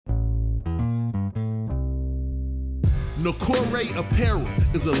Nakore Apparel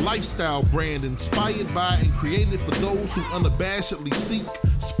is a lifestyle brand inspired by and created for those who unabashedly seek,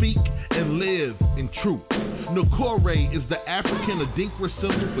 speak, and live in truth. Nakore is the African Adinkra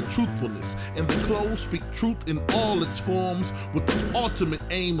symbol for truthfulness, and the clothes speak truth in all its forms with the ultimate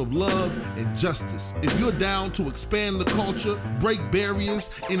aim of love and justice. If you're down to expand the culture, break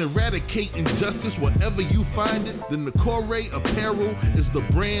barriers, and eradicate injustice wherever you find it, then Nakore Apparel is the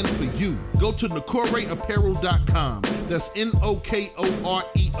brand for you. Go to NakoreApparel.com. That's Nokore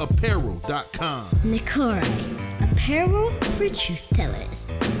Apparel.com. Nakore, apparel for truth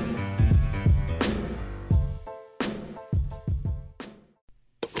tellers.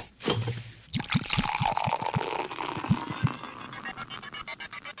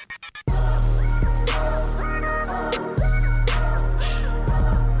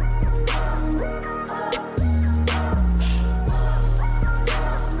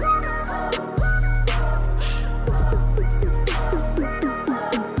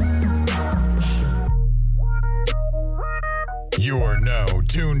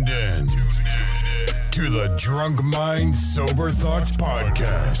 To the Drunk Mind Sober Thoughts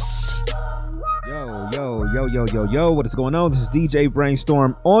Podcast. Yo, what is going on? This is DJ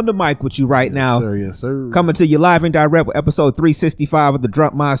Brainstorm on the mic with you right now. Yes, sir. Coming to you live and direct with episode 365 of the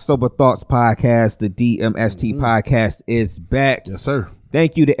Drunk Mind Sober Thoughts Podcast. The DMST podcast is back. Yes, sir.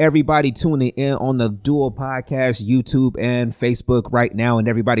 Thank you to everybody tuning in on the Dual Podcast, YouTube, and Facebook right now, and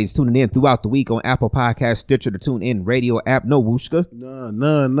everybody that's tuning in throughout the week on Apple Podcasts, Stitcher, the TuneIn Radio app. No wooshka.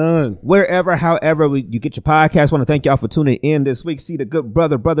 None. Wherever, however you get your podcast. Want to thank y'all for tuning in this week. See the good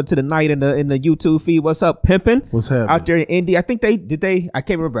brother to the night in the YouTube feed. What's up, pimping? What's happening out there in Indy? I think they I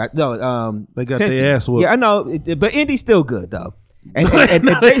can't remember. No, they got their ass whooped. Yeah, I know, but Indy's still good though. And y'all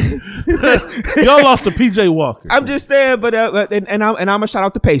lost to PJ Walker. I'm just saying, but I'm gonna shout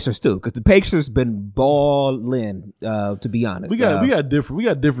out the Pacers too, because the Pacers been balling. To be honest, we got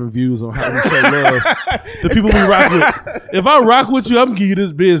different views on how we show love. The people we rock with. If I rock with you, I'm gonna give you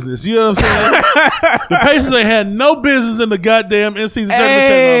this business. You know what I'm saying? The Pacers ain't had no business in the goddamn in-season tournament.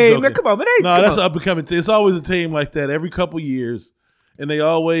 Hey, man, come on, man. That's an up and coming team. It's always a team like that every couple years, and they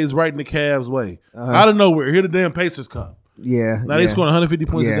always right in the Cavs' way. Out of nowhere, here the damn Pacers come. Yeah. Now they scoring 150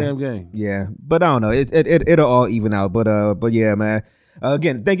 points a damn game. Yeah. But I don't know. It'll all even out. But yeah, man.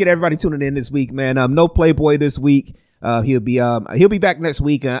 Again, thank you to everybody tuning in this week, man. No Playboy this week. He'll be back next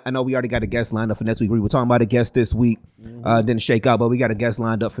week. I know we already got a guest lined up for next week. We were talking about a guest this week. Didn't shake out, but we got a guest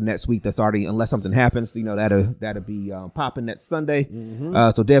lined up for next week. That's already, unless something happens, that'll be popping next Sunday.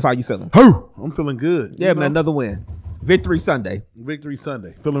 So Dev, how you feeling? I'm feeling good. Yeah, man. Another win. Victory Sunday.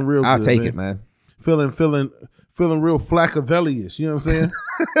 Feeling real good. I'll take it, man. Feeling real Flaccavelli-ish, you know what I'm saying?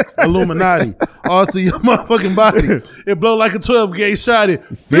 Illuminati all through your motherfucking body. It blow like a 12-gauge shot.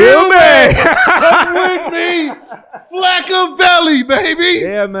 Feel me? Come with me. Flaccavelli, baby.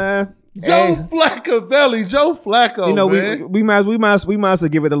 Yeah, man. Joe Flacco, you know, man. we might as well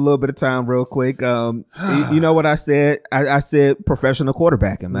give it a little bit of time real quick. You know what I said? I said professional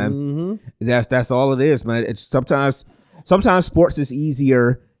quarterbacking, man. That's all it is, man. It's sometimes sports is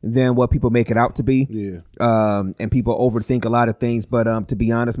easier than what people make it out to be. Yeah. And people overthink a lot of things, but to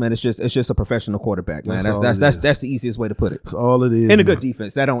be honest, man, it's just a professional quarterback, man. That's the easiest way to put it. That's all it is. And a good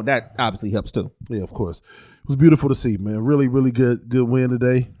defense. That obviously helps too. Yeah, of course. It was beautiful to see, man. Really, really good win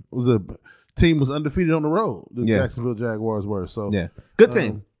today. It was a team was undefeated on the road. The Jacksonville Jaguars were. So yeah. Good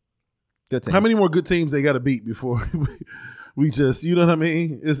team. Good team. How many more good teams they got to beat before we just, you know what I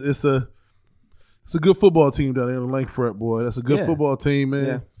mean? It's a good football team down there in the Langford, boy. That's a good football team, man.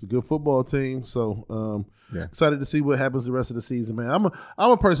 Yeah. It's a good football team. So excited to see what happens the rest of the season, man.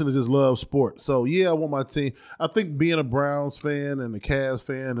 I'm a person that just loves sports. So yeah, I want my team. I think being a Browns fan and a Cavs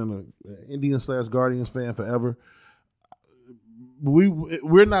fan and an Indians/Guardians fan forever,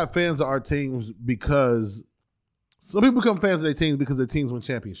 we're not fans of our teams because some people become fans of their teams because their teams win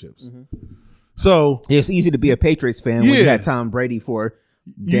championships. So it's easy to be a Patriots fan when you had Tom Brady for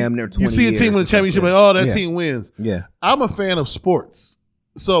damn near 20 years. You see a team win a championship, like, that team wins. Yeah. I'm a fan of sports.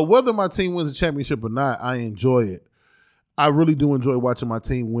 So whether my team wins a championship or not, I enjoy it. I really do enjoy watching my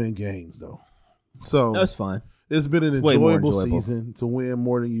team win games, though. So that's fine. It's been an enjoyable season to win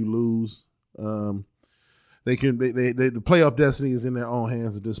more than you lose. The playoff destiny is in their own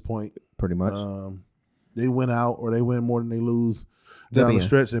hands at this point. Pretty much. They win out or they win more than they lose. Down the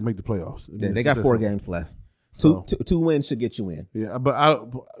stretch, they make the playoffs. They got 4 games left. So two wins should get you in. Yeah, but I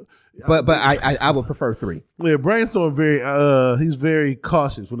would prefer 3. Yeah, Brainstorm he's very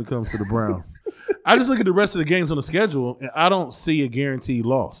cautious when it comes to the Browns. I just look at the rest of the games on the schedule and I don't see a guaranteed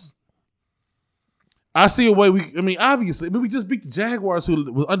loss. I see a way obviously, we just beat the Jaguars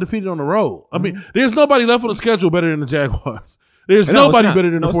who was undefeated on the road. I mean, there's nobody left on the schedule better than the Jaguars. There's nobody better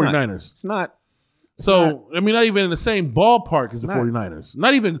than the 49ers. It's not. So, not even in the same ballpark as the 49ers.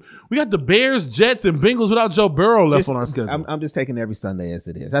 Not even, we got the Bears, Jets, and Bengals without Joe Burrow left on our schedule. I'm just taking every Sunday as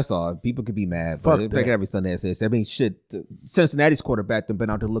it is. That's all. People could be mad, Fuck but that. take it every Sunday as it is. I mean, shit, Cincinnati's quarterback them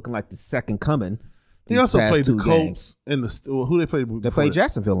been out there looking like the second coming. They also played the two Colts and who they played? They played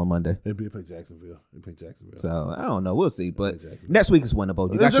Jacksonville on Monday. They played Jacksonville. So I don't know. We'll see. But next week is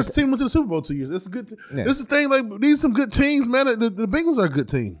winnable. That's just a team went to the Super Bowl 2 years. That's a good. This is the thing. Like these some good teams, man. The Bengals are a good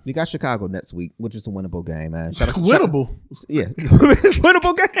team. You got Chicago next week, which is a winnable game, man. Winnable. Yeah, it's a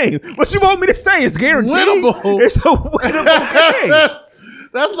winnable game. What you want me to say? It's guaranteed. Winnable. It's a winnable game.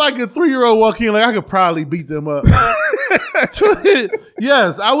 That's like a 3-year-old walking in. Like I could probably beat them up.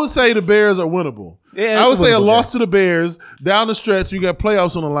 Yes, I would say the Bears are winnable. Yeah, I would say a loss game to the Bears down the stretch. You got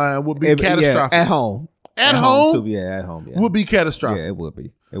playoffs on the line would be catastrophic. At home. At home? Too. Yeah, at home. Yeah. Would be catastrophic. Yeah, it would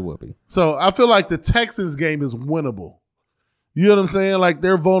be. It would be. So I feel like the Texans game is winnable. You know what I'm saying? Like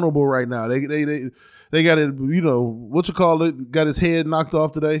they're vulnerable right now. They got it. You know what you call it? Got his head knocked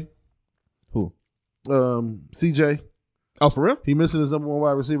off today. Who? CJ. Oh, for real? He missing his number one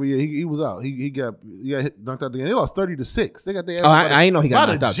wide receiver. Yeah, he was out. He got knocked out the game. They lost 30-6. They got their ass. I ain't know he got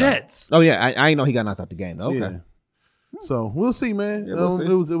knocked out. Jets. Oh yeah, I ain't know he got knocked out the game. Okay. Yeah. So we'll see, man. Yeah, we'll see.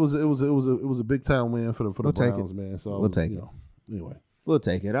 It was a big time win for the Browns, man. So we'll take it. Anyway, we'll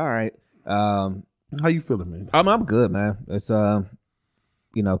take it. All right. How you feeling, man? I'm good, man. It's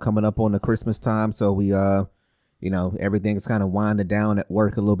coming up on the Christmas time, so we everything's kind of winding down at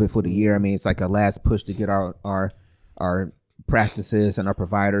work a little bit for the year. I mean, it's like a last push to get our practices and our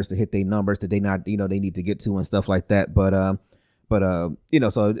providers to hit their numbers that they need to get to and stuff like that. So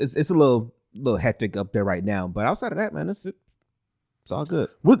it's a little hectic up there right now. But outside of that, man, it's all good.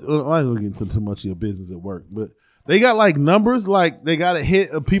 I ain't gonna get into too much of your business at work, but they got like numbers, like they got a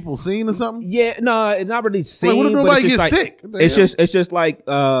hit of people seeing or something. Yeah, no, it's not really seen. What if nobody gets sick? It's just like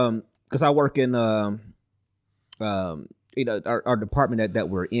because I work in our department that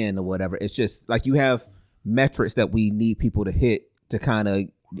we're in or whatever. It's just like you have metrics that we need people to hit to kind of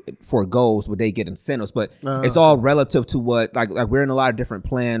for goals where they get incentives, but it's all relative to what like we're in a lot of different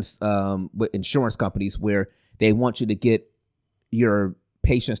plans with insurance companies where they want you to get your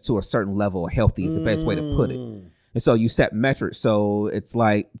patients to a certain level of healthy is the best way to put it. And so you set metrics. So it's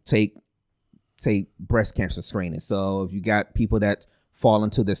like say breast cancer screening. So if you got people that fall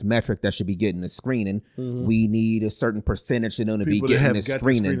into this metric that should be getting the screening, we need a certain percentage of them to be getting the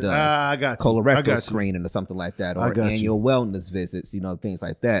screening done. I got you. Colorectal screening or something like that, or annual wellness visits, things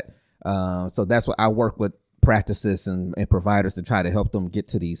like that. So that's what I work with practices and providers to try to help them get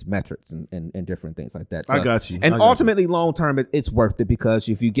to these metrics and different things like that. So, I got you. And ultimately, long term, it's worth it because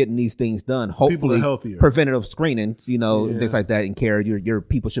if you're getting these things done, hopefully preventative screenings, things like that, and care, your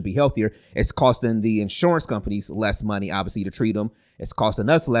people should be healthier. It's costing the insurance companies less money, obviously, to treat them. It's costing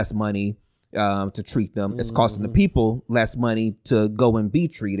us less money to treat them. It's costing the people less money to go and be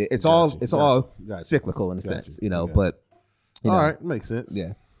treated. It's all cyclical in a sense, but all right, makes sense.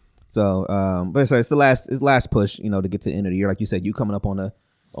 Yeah. So, but it's the last push, to get to the end of the year. Like you said, you coming up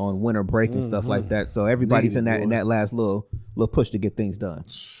on winter break and stuff like that. So everybody's in that last little push to get things done.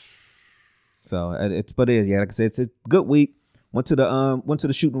 So like I said, it's a good week. Went to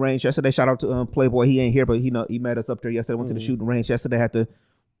the shooting range yesterday. Shout out to Playboy. He ain't here, but he met us up there yesterday. Went to the shooting range yesterday. Had to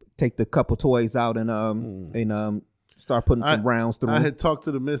take the couple toys out and start putting some rounds through. I had talked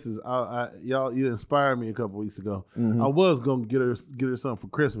to the missus. You inspired me a couple weeks ago. I was gonna get her something for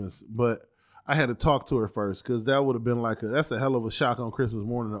Christmas, but I had to talk to her first because that would have been that's a hell of a shock on Christmas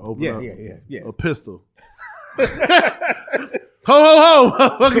morning to open up a pistol. Ho ho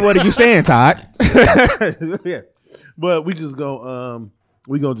ho! So what are you saying, Todd? Yeah, but we just go.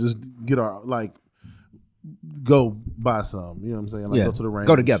 We gonna just get our go buy some. You know what I'm saying? Go to the range.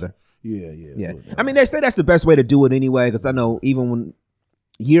 Go together. Yeah. I mean, they say that's the best way to do it anyway, because I know even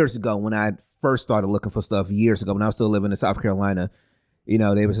years ago when I first started looking for stuff years ago when I was still living in South Carolina,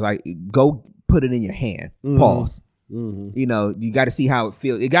 they was like, go put it in your hand. Pause. You got to see how it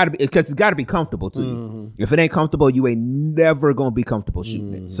feels. It got to be because it's got to be comfortable to you. If it ain't comfortable, you ain't never gonna be comfortable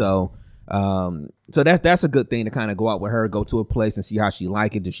shooting it. So that's a good thing to kind of go out with her, go to a place and see how she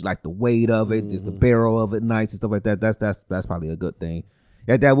like it. Does she like the weight of it? Is the barrel of it nice and stuff like that? That's probably a good thing.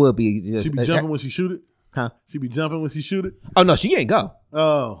 Yeah, that would be. Just, she be jumping when she shoot it. Huh? She be jumping when she shoot it. Oh no, she ain't go.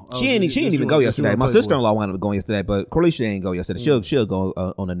 She ain't even go yesterday. My sister-in-law wound up going yesterday, but Corlicia ain't go yesterday. She'll go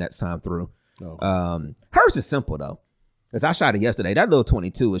on the next time through. Hers is simple though, because I shot it yesterday. That little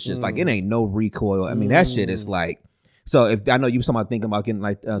 22 is just like it ain't no recoil. I mean that shit is like So if I know you somebody thinking about getting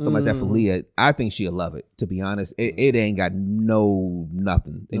like something like that for Leah, I think she'll love it. To be honest, it ain't got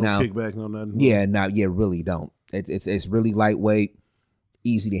nothing. No kickback, no nothing. Yeah, really don't. It's really lightweight,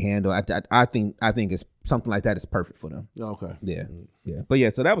 easy to handle. I think it's something like that is perfect for them. Okay. Yeah. But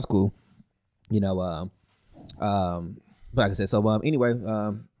yeah, so that was cool. But like I said, so anyway,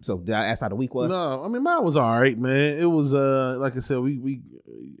 so did I ask how the week was? No, I mean mine was all right, man. It was like I said, we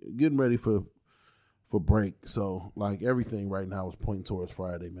getting ready for break. So like everything right now is pointing towards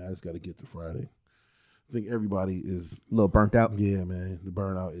Friday, man. I just got to get to Friday. I think everybody is a little burnt out. Yeah, man. The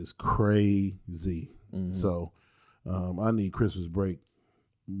burnout is crazy. So I need Christmas break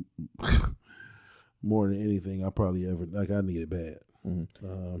more than anything I probably ever I need it bad.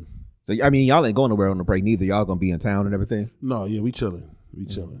 So I mean, y'all ain't going nowhere on the break neither. Y'all gonna be in town and everything. No, yeah, we chilling.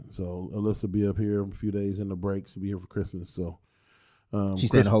 So Alyssa be up here a few days in the break. She'll be here for Christmas. So she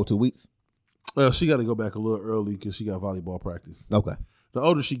staying the whole 2 weeks. She got to go back a little early because she got volleyball practice. Okay. The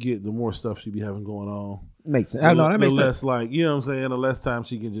older she get, the more stuff she be having going on. Makes sense. I know that makes sense. Less like, you know what I'm saying, the less time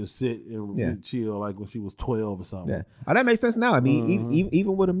she can just sit and chill like when she was 12 or something. Yeah. Oh, that makes sense now. I mean,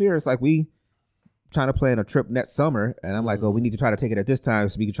 even with Amir, it's like we trying to plan a trip next summer, and I'm like, oh, we need to try to take it at this time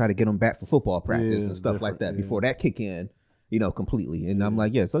so we can try to get them back for football practice and stuff like that before that kick in, completely. And I'm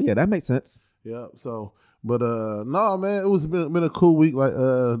like, that makes sense. Yeah. So, but no, man, it was been a cool week. Like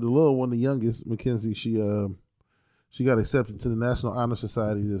the little one, the youngest, Mackenzie, she got accepted to the National Honor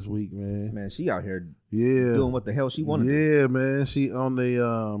Society this week, man. Man, she out here doing what the hell she wanted to do. Yeah, man. She on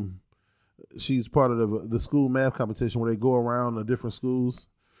the she's part of the school math competition where they go around the different schools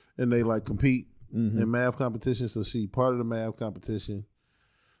and they like compete in math competition. So she part of the math competition.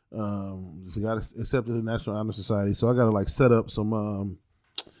 She got accepted to the National Honor Society. So I got to like set up some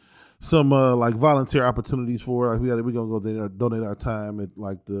like volunteer opportunities for her. Like we're gonna go there, donate our time at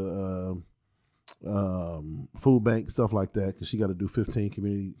like the food bank, stuff like that, because she got to do 15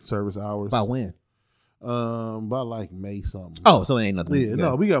 community service hours. By when? By like May something. Oh, so it ain't nothing. Yeah,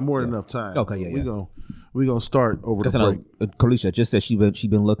 no, we got more than enough time. Okay, yeah, we gonna start over the break. Kalisha just said she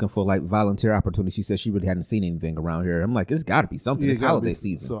been looking for like volunteer opportunities. She said she really hadn't seen anything around here. I'm like, it's got to be something. It's holiday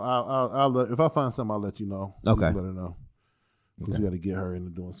season. So I'll let, if I find something, I'll let you know. Okay, let her know because we got to get her into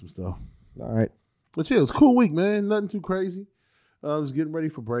doing some stuff. All right, but yeah, it was a cool week, man. Nothing too crazy. Just getting ready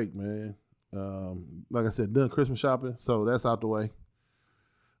for break, man. Like I said, done Christmas shopping, so that's out the way.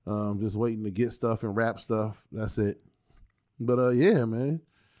 Just waiting to get stuff and wrap stuff. That's it. But yeah, man.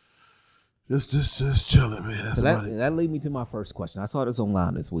 Just chilling, man. That's about it. That leads me to my first question. I saw this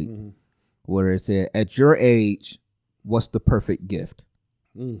online this week where it said, at your age, what's the perfect gift?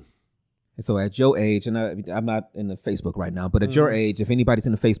 And so at your age, and I'm not in the Facebook right now, but at your age, if anybody's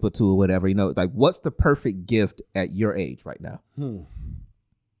in the Facebook too or whatever, like what's the perfect gift at your age right now?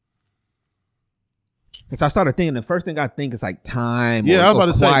 Because I started thinking, the first thing I think is like time or, I was about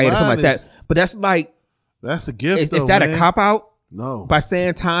to say, or something like that. But that's like, that's a gift. Is that a cop out? No. By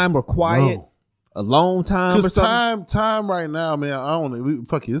saying time or quiet, alone time or something? Time right now, man. I don't.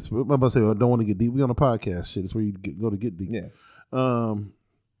 Fuck you. I'm about to say I don't want to get deep. We on a podcast. Shit, it's where you go to get deep. Yeah.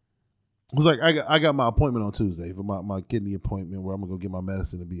 It was like I got my appointment on Tuesday for my kidney appointment where I'm gonna go get my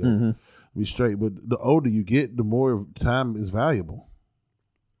medicine to be straight. But the older you get, the more time is valuable.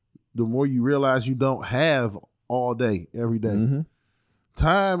 The more you realize you don't have all day, every day.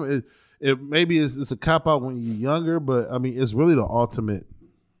 Time it's a cop out when you're younger, but I mean it's really the ultimate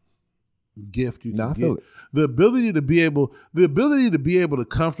gift you can get. The ability to be able to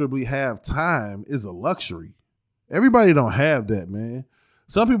comfortably have time is a luxury. Everybody don't have that, man.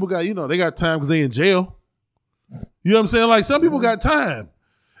 Some people got, they got time because they in jail. You know what I'm saying? Like some people got time.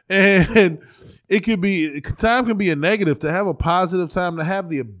 And time can be a negative. To have a positive time, to have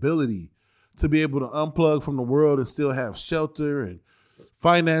the ability to be able to unplug from the world and still have shelter and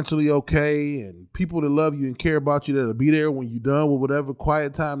financially okay and people that love you and care about you that'll be there when you're done with whatever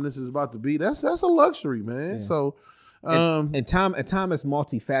quiet time this is about to be. That's a luxury, man. Yeah. So and time is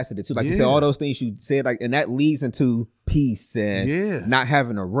multifaceted too. Like you said, all those things you said, like, and that leads into peace and not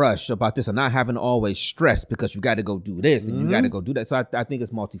having a rush about this and not having to always stress because you got to go do this and you got to go do that. So I think it's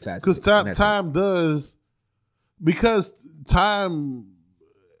multifaceted. Because time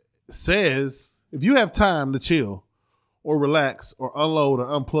says if you have time to chill or relax or unload or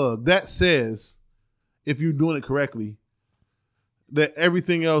unplug, that says if you're doing it correctly that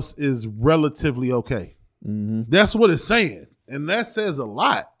everything else is relatively okay. That's what it's saying. And that says a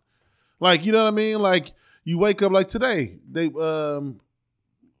lot. Like, you know what I mean? Like you wake up like today, Leah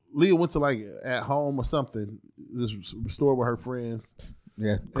went to like at home or something, this store with her friends.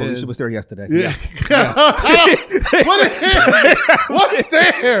 Yeah, Kolisha was there yesterday. Yeah. What the hell? What's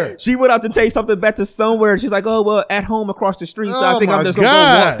there? She went out to take something back to somewhere. She's like, "Oh well, at home across the street." So I Oh, think I'm my just gonna go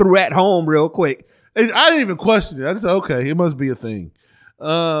God. walk through at home real quick. And I didn't even question it. I just said, okay, it must be a thing.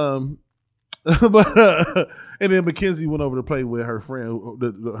 But and then Mackenzie went over to play with her friend,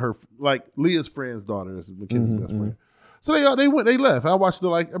 her like Leah's friend's daughter is Mackenzie's best friend. So they left. I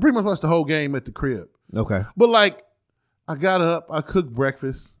pretty much watched the whole game at the crib. Okay. But like, I got up, I cooked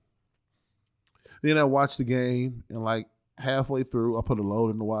breakfast, then I watched the game, and like halfway through, I put a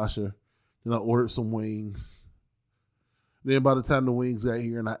load in the washer. Then I ordered some wings. Then by the time the wings got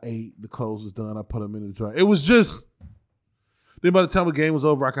here and I ate, the clothes was done. I put them in the dryer. It was just. Then by the time the game was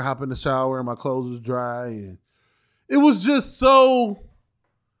over, I could hop in the shower and my clothes was dry, and it was just so.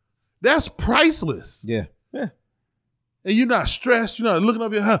 That's priceless. Yeah. Yeah. And you're not stressed. You're not looking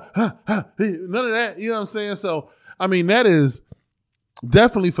up your none of that. You know what I'm saying? So I mean, that is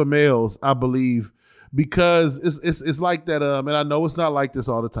definitely for males, I believe, because it's like that. And I know it's not like this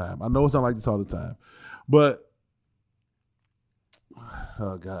all the time. But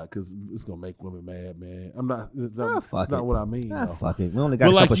oh God, because it's gonna make women mad, man. I'm not. It's not what I mean. Though. Fuck it. We only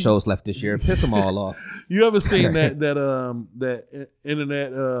got a couple shows left this year. Piss them all off. You ever seen that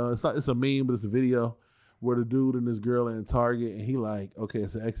internet? It's a meme, but it's a video where the dude and this girl are in Target, and he like, okay,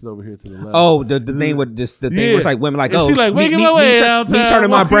 it's an exit over here to the left. Oh, the thing with just the thing where it's like women like, and oh, she like, making my way downtown. Me turning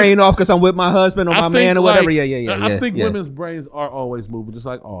my brain off because I'm with my husband or my man or whatever. Yeah. I think women's brains are always moving, just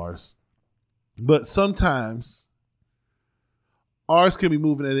like ours. But sometimes ours can be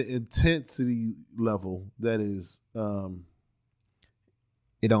moving at an intensity level that is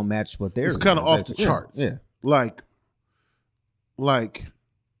it don't match what theirs. It's kind of off the charts. Yeah. Like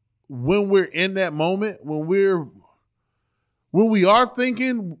when we're in that moment, when we are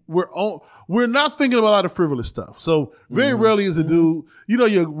thinking, we're not thinking about a lot of frivolous stuff. So very rarely is a dude,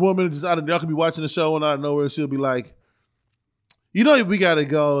 your woman just y'all could be watching the show and out of nowhere she'll be like, we got to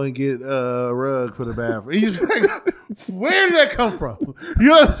go and get a rug for the bathroom. He's like, where did that come from? You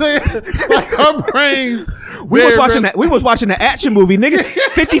know what I'm saying? Like our brains. We was watching the action movie. Niggas,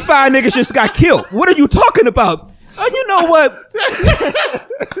 55 niggas just got killed. What are you talking about? You know what?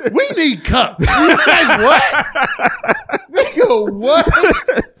 We need cups. Like what? Nigga, what?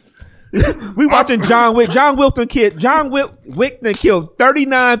 We watching John Wick. John Wick killed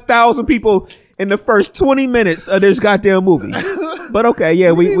 39,000 people in the first 20 minutes of this goddamn movie. But okay,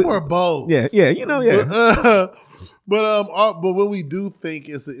 yeah, we need more bold. Yeah. But when we do think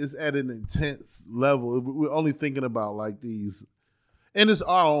it's at an intense level, we're only thinking about like these, and it's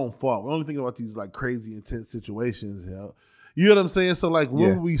our own fault. We're only thinking about these like crazy intense situations. You know what I'm saying? So like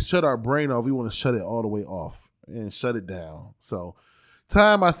when we shut our brain off, we want to shut it all the way off and shut it down. So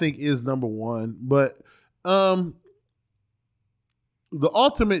time, I think, is number one. But the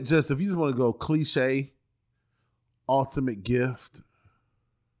ultimate, just if you just want to go cliche, ultimate gift.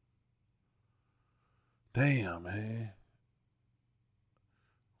 Damn, man.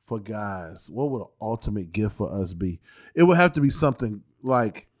 For guys, what would an ultimate gift for us be? It would have to be something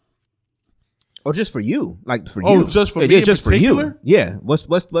like, or just for you, like for you. Oh, just for me, just for you. Yeah. What's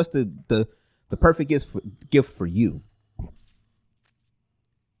the perfect gift for you?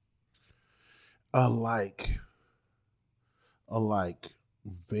 A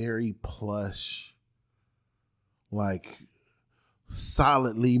very plush, like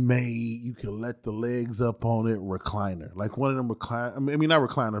solidly made, you can let the legs up on it, recliner. Like one of them recliner, I mean not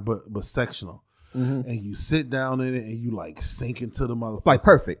recliner, but sectional. Mm-hmm. And you sit down in it and you like sink into the motherfucker. Like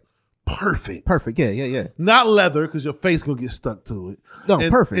perfect. Yeah. Not leather, because your face gonna get stuck to it. No,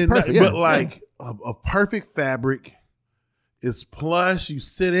 perfect. But like a perfect fabric. It's plush. You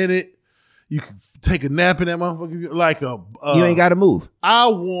sit in it. You can take a nap in that motherfucker. Like you ain't got to move. I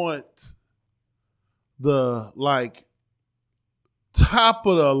want the like top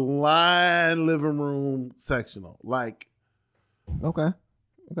of the line living room sectional. Like, okay.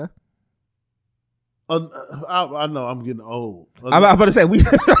 I know I'm getting old. I'm about to say that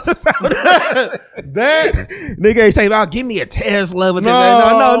nigga ain't saying about give me a Tesla with no.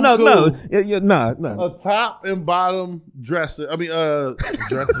 A top and bottom dresser. I mean,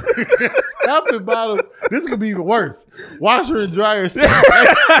 dresser. Top and bottom. This could be even worse. Washer and dryer set.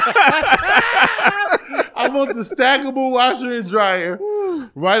 I want the stackable washer and dryer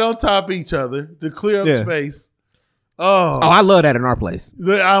right on top of each other to clear up space. Oh, I love that in our place.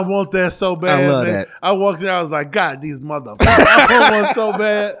 I want that so bad. I love that. I walked in, I was like, God, these motherfuckers. I want one so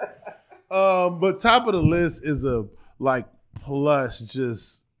bad. But top of the list is a like plush,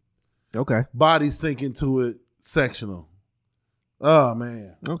 just body sink into it sectional. Oh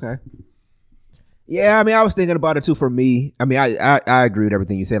man. Okay. Yeah, I mean, I was thinking about it too. For me, I mean, I agree with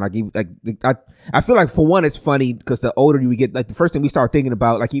everything you're saying. I feel like for one, it's funny because the older you get, like the first thing we start thinking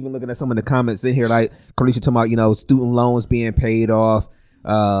about, like even looking at some of the comments in here, like Carlisha talking about student loans being paid off.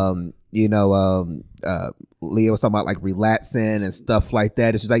 Leo was talking about like relaxing and stuff like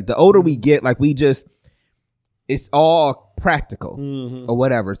that. It's just like the older we get, like it's all practical or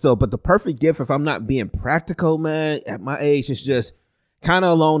whatever. So, but the perfect gift, if I'm not being practical, man, at my age, it's just kind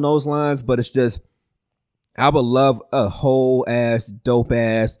of along those lines. But it's just, I would love a whole ass, dope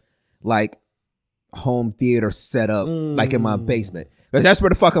ass, like home theater set up, like in my basement. Because that's where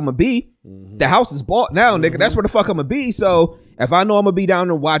the fuck I'm gonna be. The house is bought now, nigga. That's where the fuck I'm gonna be. So if I know I'm gonna be down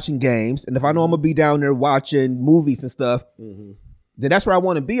there watching games, and if I know I'm gonna be down there watching movies and stuff, then that's where I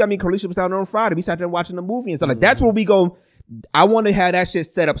want to be. I mean, Carlisha was down there on Friday. We sat there watching the movie and stuff. Like that's where we go. I want to have that shit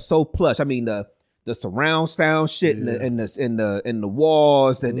set up so plush. I mean, the surround sound shit in the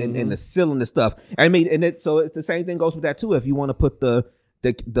walls and the ceiling and stuff. I mean, so it's the same thing goes with that too. If you want to put the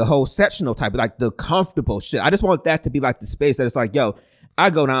whole sectional type, like the comfortable shit. I just want that to be like the space that it's like, yo, I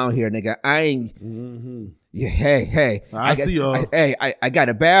go down here, nigga. I ain't. Yeah, hey. I see y'all. I got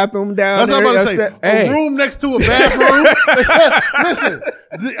a bathroom down there. That's what I'm about to say. A room next to a bathroom.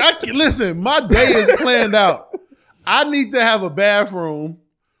 Listen. My day is planned out. I need to have a bathroom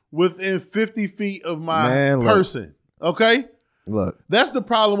within 50 feet of my person. Okay. Look, that's the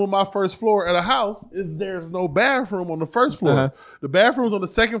problem with my first floor at a house is there's no bathroom on the first floor. The bathroom's on the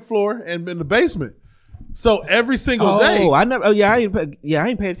second floor and in the basement. So every single day. Oh, I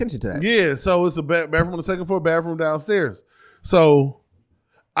ain't paying attention to that. Yeah, so it's a bathroom on the second floor, bathroom downstairs. So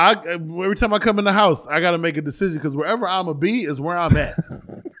every time I come in the house, I got to make a decision because wherever I'm gonna be is where I'm at.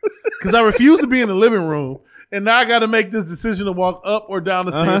 Because I refuse to be in the living room. And now I got to make this decision to walk up or down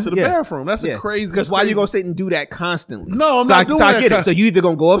the stairs to the bathroom. That's a crazy. Because why you gonna sit and do that constantly? No, I'm not doing that. So I get it. So you either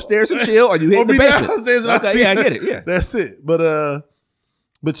gonna go upstairs and chill, or you hit the basement. Downstairs and okay, I get it. Yeah, that's it. But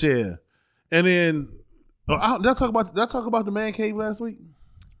yeah, and then did I talk about the man cave last week?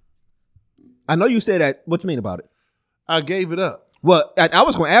 I know you said that. What you mean about it? I gave it up. Well, I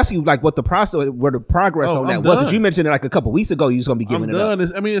was going to ask you like what the process, where the progress on that was. Because you mentioned it like a couple weeks ago. You was going to be giving it up.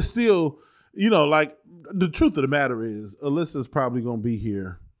 It's still, like. The truth of the matter is, Alyssa's probably going to be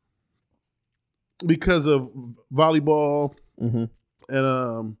here because of volleyball and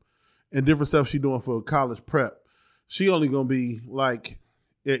different stuff she's doing for college prep. She only going to be like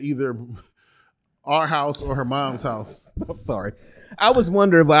at either our house or her mom's house. I'm sorry. I was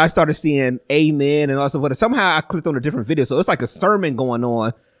wondering, but I started seeing amen and also what. Somehow I clicked on a different video, so it's like a sermon going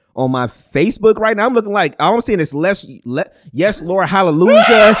on my Facebook right now. I'm looking like all I'm seeing is yes, Lord,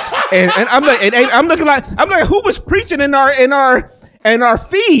 hallelujah, and I'm like who was preaching in our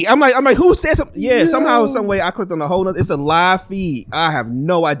feed? I'm like who said something? Yeah, somehow some way I clicked on the whole. It's a live feed. I have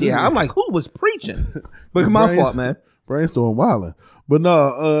no idea. I'm like who was preaching? But my fault, man. Brainstorm wilding, but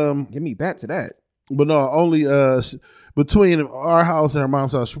no. Get me back to that. But no, only between our house and her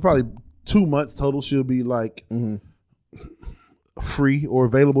mom's house, she probably 2 months total. She'll be like. Free or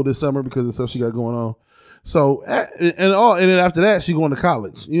available this summer because of the stuff she got going on. So and then after that she's going to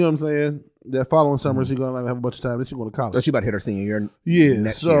college. You know what I'm saying? That following summer she's going to have a bunch of time. Then she's going to college. So she about to hit her senior year. Yeah.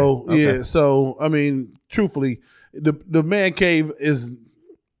 Next year. Okay. Yeah. So I mean, truthfully, the man cave is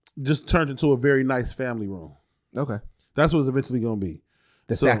just turned into a very nice family room. Okay. That's what it's eventually going to be.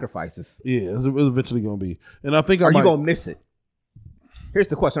 The sacrifices. Yeah, it's eventually going to be. And I think you going to miss it? Here's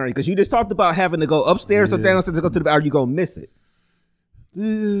the question, because you just talked about having to go upstairs or downstairs to go to the. Are you going to miss it?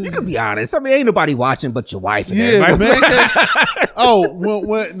 You can be honest. I mean, ain't nobody watching but your wife. And the man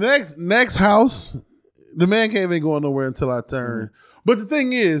cave. Next house, the man cave ain't going nowhere until I turn. But the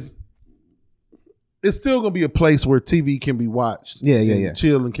thing is, it's still gonna be a place where TV can be watched. Yeah.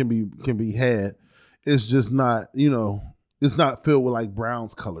 Chill and can be had. It's just not, it's not filled with like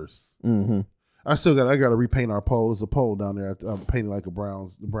Browns colors. Mm-hmm. I got to repaint our pole. There's a pole down there. I'm painting like the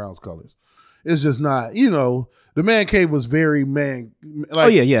Browns colors. It's just not, the man cave was very man.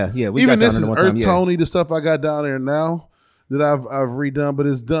 Like, yeah. We even this is Earth Tony, the stuff I got down there now that I've redone, but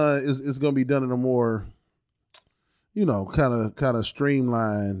it's done. It's going to be done in a more, kind of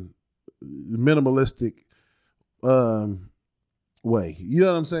streamlined, minimalistic way. You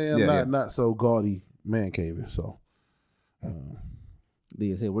know what I'm saying? Not so gaudy man cave. So,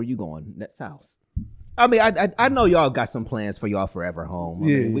 Leah said, "Where you going? Next house?" I mean, I know y'all got some plans for y'all forever home. I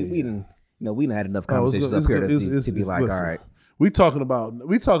mean, we didn't. We done had enough conversations up here to be like, all right. We talking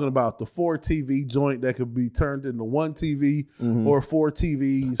about the 4 TV joint that could be turned into 1 TV or 4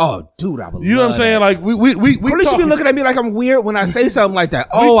 TVs. Oh, dude, I would. You know what I'm saying? Like we Police should be looking at me like I'm weird when I say something like that.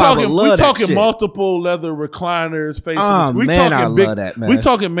 Oh, I would love that shit. We talking multiple leather recliners facing. Oh we man, talking I love that, man. We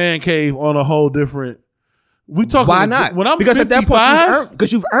talking man cave on a whole different. We talking. Why not? When I'm because 55, at that point,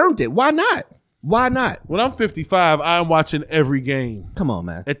 because you've earned it. Why not? Why not? When I'm 55, I'm watching every game. Come on,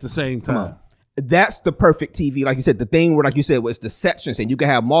 man. At the same time. That's the perfect TV, like you said. The thing where, like you said, was the sections, and you can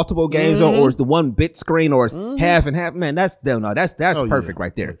have multiple games on, or it's the one bit screen, or it's half and half. Man, that's perfect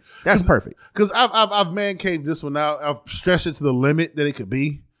right there. That's perfect. Because I've man caved this one out. I've stretched it to the limit that it could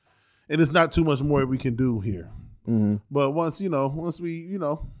be, and it's not too much more we can do here. But once we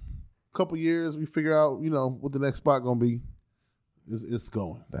a couple years we figure out what the next spot gonna be, it's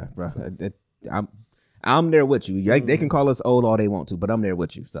going. I'm there with you. They can call us old all they want to, but I'm there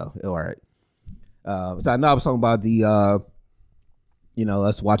with you. So all right. So I know I was talking about the,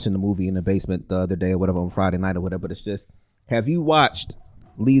 us watching the movie in the basement the other day or whatever on Friday night or whatever. But it's just, have you watched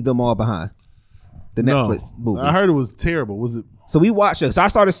Leave Them All Behind? The Netflix movie. I heard it was terrible. Was it? So we watched it. So I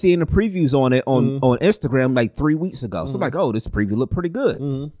started seeing the previews on it on Instagram like 3 weeks ago. So I'm like, oh, this preview looked pretty good.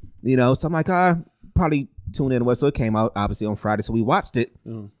 So I'm like, I probably tune in. So it came out obviously on Friday. So we watched it.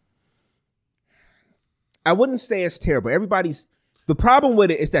 I wouldn't say it's terrible. The problem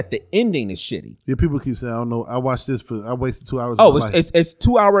with it is that the ending is shitty. Yeah, people keep saying, I don't know. I watched this I wasted 2 hours. Oh, it's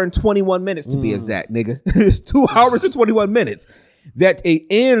 2 hours and 21 minutes to be exact, nigga. It's 2 hours and 21 minutes that it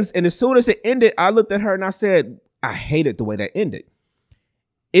ends. And as soon as it ended, I looked at her and I said, I hated the way that ended.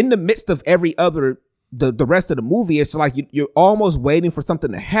 In the midst of every other, the rest of the movie, it's like you're almost waiting for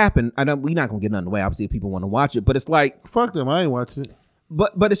something to happen. I know we're not going to get nothing away. Obviously, if people want to watch it, but it's like. Fuck them. I ain't watching it.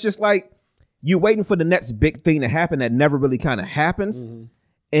 But it's just like. You're waiting for the next big thing to happen that never really kind of happens.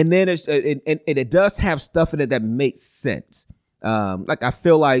 And then it does have stuff in it that makes sense. Like I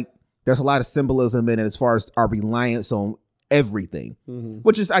feel like there's a lot of symbolism in it as far as our reliance on everything,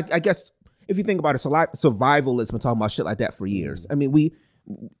 which is, I guess, if you think about it, survivalists been talking about shit like that for years. I mean,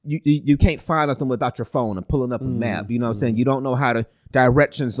 you can't find nothing without your phone and pulling up a map. You know what I'm saying? You don't know how to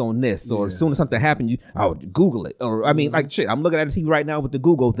directions on this, or as soon as something happened, I would Google it. Or I mean, like shit, I'm looking at the TV right now with the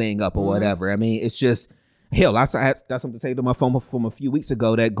Google thing up or whatever. I mean, it's just hell. I had something to say to my phone from a few weeks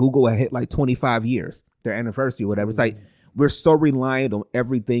ago that Google had hit like 25 years, their anniversary or whatever. It's like we're so reliant on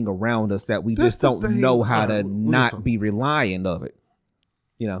everything around us that we just don't know how to not be reliant of it.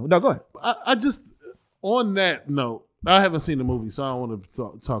 No, go ahead. I just on that note. I haven't seen the movie, so I don't want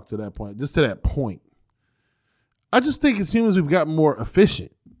to talk to that point. Just to that point. I just think as humans, we've gotten more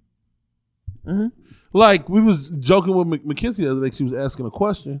efficient. Like, we was joking with Mackenzie the other day. She was asking a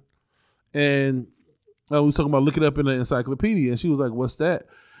question. And we was talking about looking up in the encyclopedia. And she was like, what's that?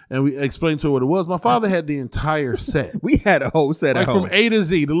 And we explained to her what it was. My father had the entire set. We had a whole set at home. From A to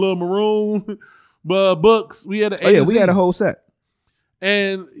Z. The little maroon books. We had an A to Z. We had a whole set.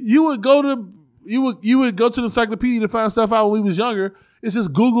 And you would go to the encyclopedia to find stuff out when we was younger. It's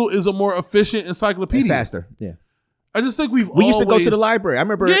just Google is a more efficient encyclopedia. And faster, yeah. I just think we used to go to the library. I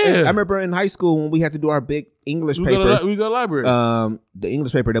remember in high school when we had to do our big English paper. We got a library. The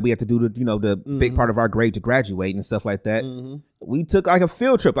English paper that we had to do the big part of our grade to graduate and stuff like that. We took like a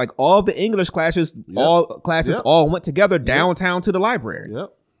field trip, like all the English classes, all went together downtown to the library.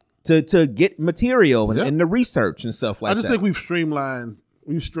 To get material and the research and stuff like that. I just think we've streamlined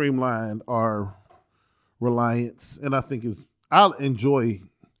our reliance, and I think I enjoy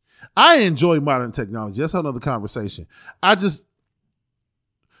modern technology. That's another conversation.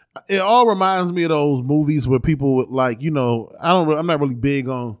 It all reminds me of those movies where people would like, I'm not really big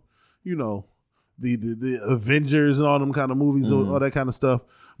on, the Avengers and all them kind of movies or all that kind of stuff.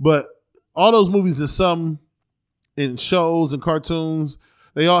 But all those movies in shows and cartoons,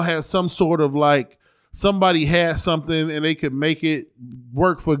 they all have some sort of like, somebody has something and they could make it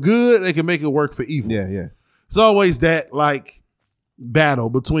work for good. They can make it work for evil. Yeah. It's always that like battle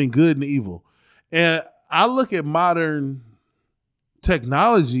between good and evil. And I look at modern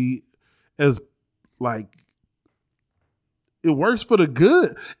technology as like, it works for the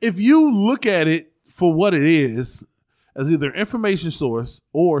good. If you look at it for what it is, as either an information source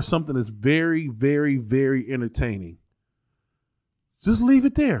or something that's very, very, very entertaining, just leave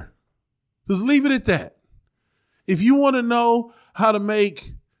it there. Just leave it at that. If you want to know how to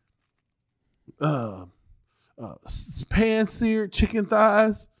make pan-seared chicken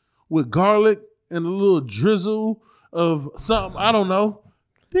thighs with garlic and a little drizzle of something, I don't know,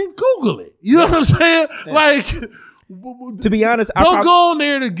 then Google it. You know what I'm saying? Yeah. Like, to be honest, don't go on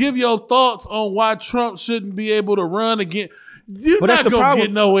there to give your thoughts on why Trump shouldn't be able to run again. You're not gonna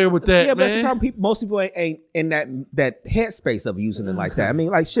get nowhere with that, yeah, man. but that's the problem. Most people ain't in that headspace of using it like that. I mean,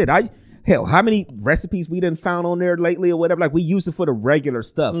 like shit. Hell, how many recipes we done found on there lately or whatever? Like we use it for the regular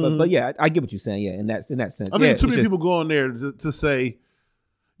stuff. But yeah, I get what you're saying. Yeah, in that sense. I think too many people go on there to say,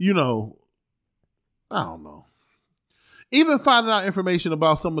 I don't know. Even finding out information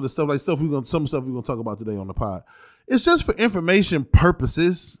about some of the stuff, like some stuff we're gonna talk about today on the pod. It's just for information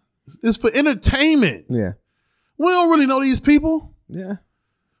purposes. It's for entertainment. Yeah. We don't really know these people. Yeah.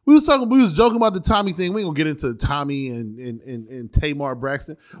 We was joking about the Tommy thing. We ain't gonna get into Tommy and Tamar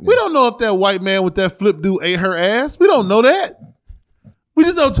Braxton. We don't know if that white man with that flip dude ate her ass. We don't know that. We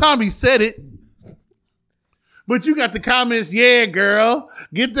just know Tommy said it. But you got the comments, yeah, girl,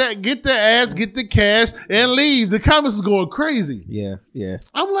 get the ass, get the cash, and leave. The comments is going crazy. Yeah, yeah.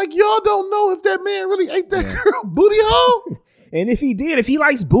 I'm like, y'all don't know if that man really ate that girl booty hole. And if he did, if he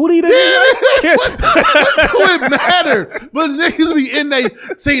likes booty, then what do it matter? But niggas be in they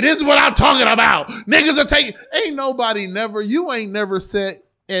see, this is what I'm talking about. Niggas are taking. You ain't never sat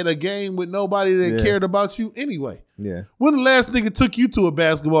at a game with nobody that cared about you anyway. Yeah. When the last nigga took you to a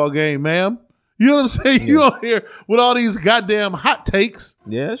basketball game, ma'am? You know what I'm saying? Yeah. You on here with all these goddamn hot takes.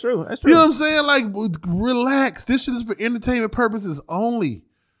 Yeah, that's true. That's true. You know what I'm saying? Like, relax. This shit is for entertainment purposes only.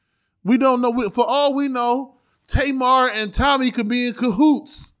 We don't know. For all we know, Tamar and Tommy could be in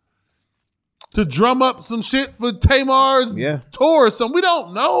cahoots to drum up some shit for Tamar's tour or something. We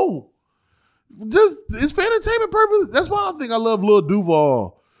don't know. Just it's for entertainment purposes. That's why I think I love Lil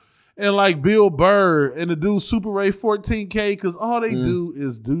Duval and like Bill Burr and the dude Super Ray 14K, because all they do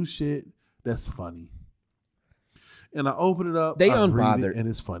is do shit that's funny. And I open it up, they I unbothered, read it, and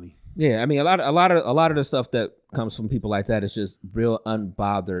it's funny. Yeah, I mean a lot of the stuff that comes from people like that is just real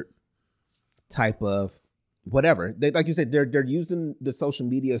unbothered type of whatever. They, like you said, they're using the social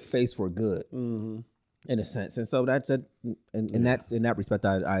media space for good, in a sense, and so that's in that respect,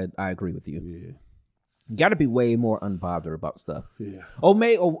 I agree with you. Yeah, got to be way more unbothered about stuff. Yeah, or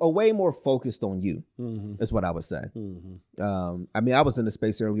way more focused on you. That's what I would say. I mean, I was in the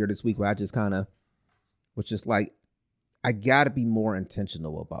space earlier this week where I just kind of was just like, I got to be more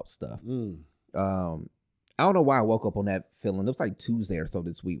intentional about stuff. I don't know why I woke up on that feeling. It was like Tuesday or so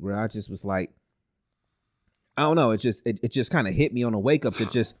this week where I just was like, I don't know. It just kind of hit me on a wake up to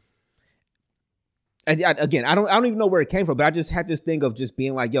just. And again, I don't even know where it came from, but I just had this thing of just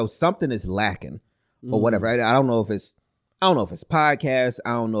being like, yo, something is lacking, or whatever. I don't know if it's podcasts.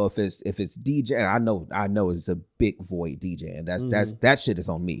 I don't know if it's DJ. I know it's a big void DJ, and that shit is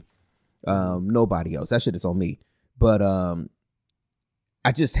on me. Nobody else. That shit is on me. But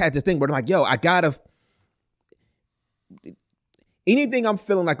I just had this thing where I'm like, yo, I gotta. Anything I'm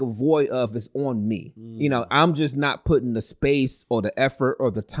feeling like a void of is on me. You know, I'm just not putting the space or the effort or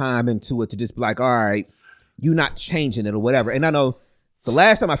the time into it to just be like, all right, you're not changing it or whatever. And I know the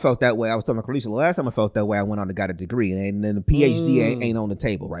last time I felt that way, I was telling Khaleesi, the last time I felt that way, I went on and got a degree, and then the PhD ain't on the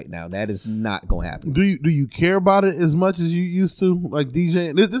table right now. That is not going to happen. Do you care about it as much as you used to, like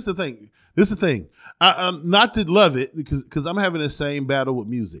DJing? This is the thing. This is the thing. I'm not to love it because I'm having the same battle with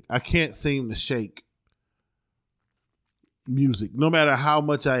music. I can't seem to shake music, no matter how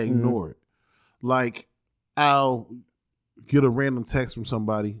much I ignore it. Like, I'll get a random text from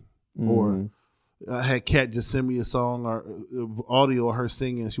somebody, or I had Kat just send me a song or audio of her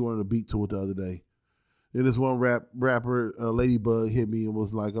singing. She wanted a beat to it the other day. And this one rapper, Ladybug, hit me and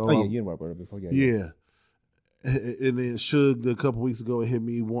was like, "Oh, yeah, you know about before, yeah." And then Suge a couple weeks ago hit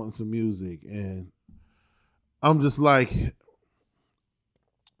me wanting some music, and I'm just like,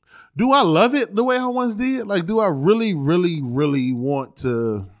 do I love it the way I once did? Like, do I really, really, really want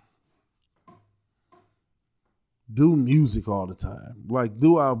to do music all the time? Like,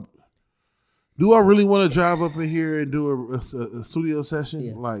 do I really want to drive up in here and do a studio session?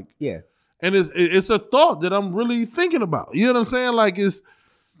 Yeah. Like, yeah. And it's a thought that I'm really thinking about. You know what I'm saying? Like, it's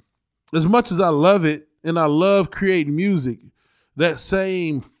as much as I love it and I love creating music, that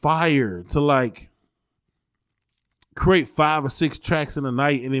same fire to like create 5 or 6 tracks in a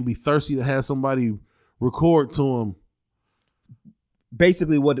night and then be thirsty to have somebody record to them.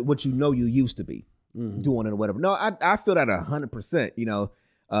 Basically what you know you used to be doing it or whatever. No, I feel that 100%, you know,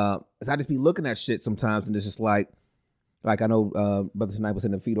 as I just be looking at shit sometimes and it's just like I know Brother Tonight was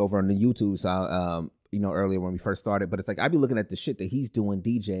in the feed over on the YouTube, so you know, earlier when we first started, but it's like I be looking at the shit that he's doing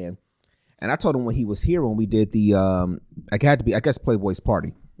DJing, and I told him when he was here when we did the I guess Playboy's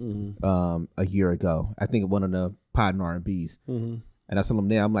party a year ago. I think one of the Pod and R&B's, and I told him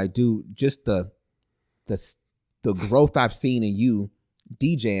there, I'm like, dude, just the growth I've seen in you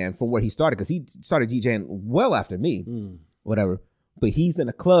DJing from where he started, because he started DJing well after me, whatever. but he's in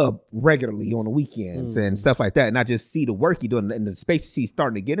a club regularly on the weekends and stuff like that. And I just see the work he's doing and the spaces he's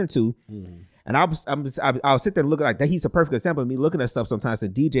starting to get into. And I'll sit there and look at like that. He's a perfect example of me looking at stuff sometimes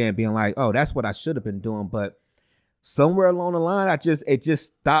and DJ and being like, oh, that's what I should have been doing. But somewhere along the line, it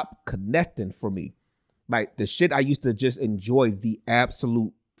just stopped connecting for me. Like the shit I used to just enjoy the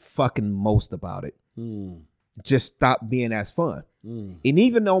absolute fucking most about it. Just stopped being as fun. And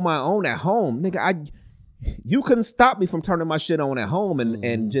even on my own at home, nigga, you couldn't stop me from turning my shit on at home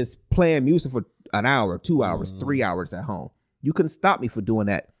and just playing music for an hour, 2 hours, 3 hours at home. You couldn't stop me for doing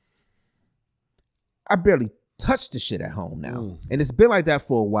that. I barely touch the shit at home now. And it's been like that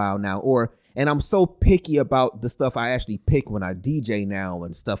for a while now. And I'm so picky about the stuff I actually pick when I DJ now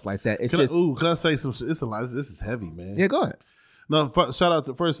and stuff like that. Can I say some shit? It's a lot. This is heavy, man. Yeah, go ahead. No, shout out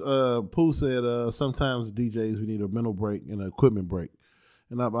to first, Pooh said sometimes DJs, we need a mental break and an equipment break.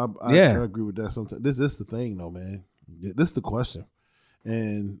 And I agree with that sometimes. This is the thing though, man. This is the question.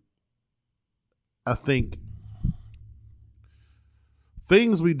 And I think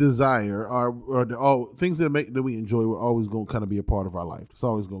things we desire are all things that we enjoy. We're always going to kind of be a part of our life. It's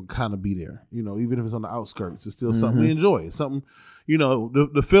always going to kind of be there. You know, even if it's on the outskirts, it's still something we enjoy. It's something, you know,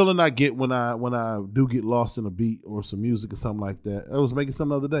 the feeling I get when I do get lost in a beat or some music or something like that. I was making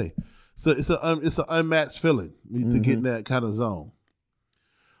something the other day. So it's an unmatched feeling to get in that kind of zone.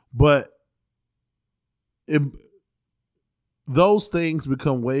 But those things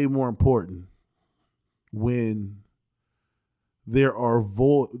become way more important when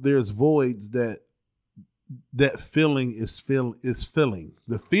there's voids that feeling is filling.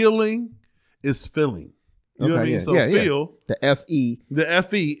 The feeling is filling. You know what I mean? So feel the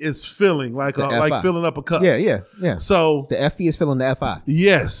FE is filling like filling up a cup. Yeah. So the FE is filling the FI.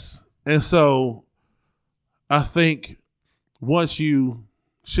 Yes. And so I think once you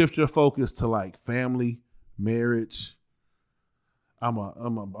shift your focus to like family, marriage, I'm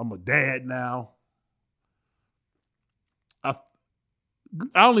a dad now. I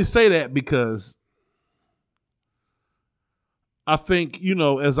only say that because I think, you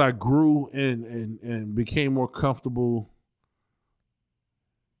know, as I grew and became more comfortable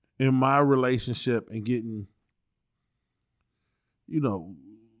in my relationship and getting, you know,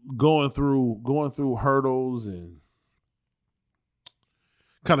 going through hurdles and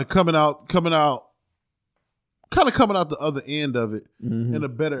kind of coming out the other end of it in a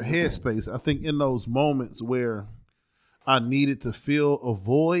better headspace. I think in those moments where I needed to fill a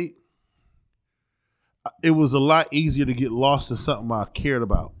void, it was a lot easier to get lost in something I cared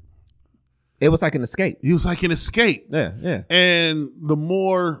about. It was like an escape. It was like an escape. Yeah. And the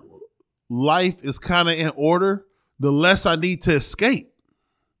more life is kind of in order, the less I need to escape.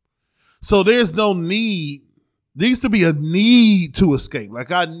 So there's no need. There used to be a need to escape.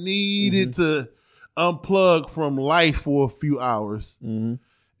 Like I needed to unplug from life for a few hours.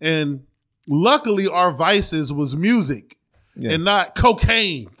 And luckily our vices was music and not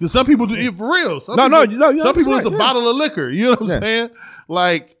cocaine. Because some people do it for real. Some people it's a bottle of liquor. You know what I'm saying?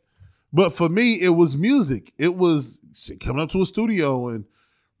 Like, but for me, it was music. It was coming up to a studio and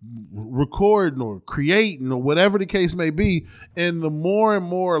recording or creating or whatever the case may be. And the more and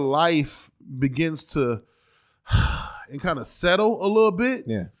more life begins to and kind of settle a little bit,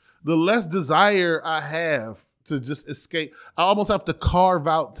 the less desire I have to just escape. I almost have to carve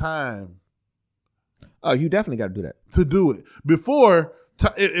out time. Oh, you definitely got to do that. To do it. Before,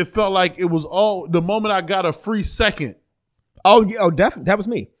 it felt like it was all, the moment I got a free second. Oh, definitely. That was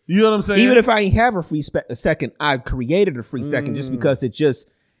me. You know what I'm saying? Even if I ain't have a free second, I created a free second just because it just,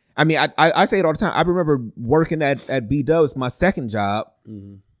 I mean, I say it all the time. I remember working at B-Dubs, my second job,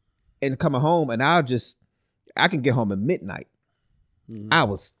 and coming home, and I can get home at midnight. I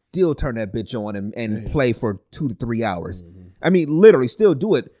will still turn that bitch on and play for 2 to 3 hours. I mean, literally still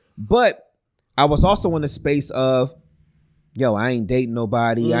do it. But I was also in the space of, yo, I ain't dating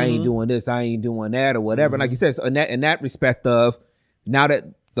nobody. I ain't doing this. I ain't doing that or whatever. And like you said, so in that respect of now that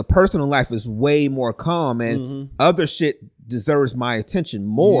the personal life is way more calm and other shit deserves my attention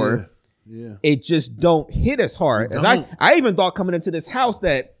more, it just don't hit as hard. As I even thought coming into this house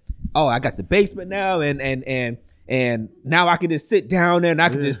that, oh, I got the basement now and now I can just sit down there and I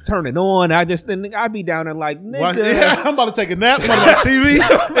can just turn it on. I'd be down there like, nigga. I'm about to take a nap. I'm about to watch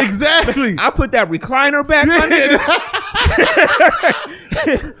TV. Exactly. I put that recliner back.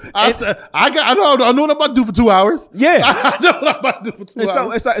 I know what I'm about to do for 2 hours. Yeah. I know what I'm about to do for 2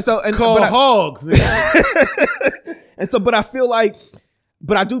 hours. Call hogs. But I feel like,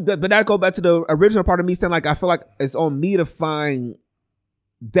 but that go back to the original part of me saying like, I feel like it's on me to find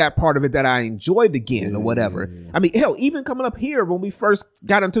that part of it that I enjoyed again or whatever. I mean, hell, even coming up here when we first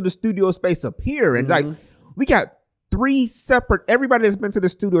got into the studio space up here and like we got 3 separate. Everybody that's been to the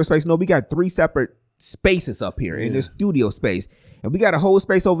studio space know we got 3 separate spaces up here in this studio space, and we got a whole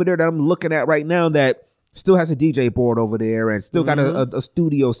space over there that I'm looking at right now that still has a DJ board over there, and still got a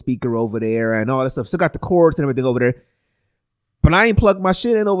studio speaker over there, and all that stuff. Still got the cords and everything over there. But I ain't plugged my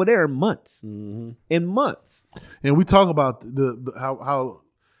shit in over there in months. In months. And we talk about the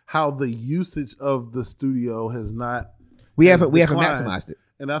how the usage of the studio has not. We haven't maximized it.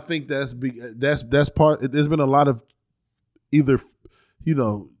 And I think that's part. There's been a lot of either,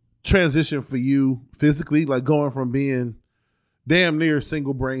 transition for you physically, like going from being damn near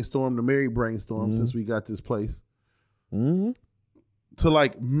single brainstorm to married brainstorm since we got this place, to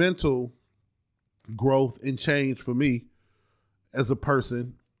like mental growth and change for me as a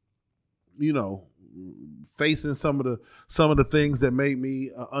person, facing some of the things that made me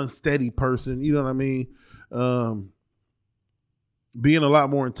an unsteady person. You know what I mean? Being a lot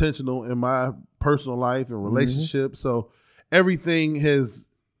more intentional in my personal life and relationships. So everything is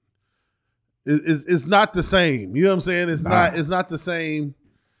not the same. You know what I'm saying? It's not the same,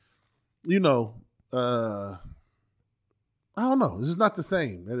 I don't know. It's just not the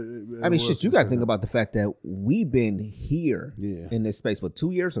same. I mean, shit, you got to think about the fact that we've been here in this space for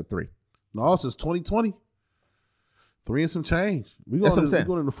 2 years or 3. No, since 2020. 3 and some change. We going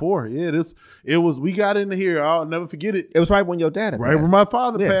into 4. Yeah, we got into here. I'll never forget it. It was right when your dad passed. Right when my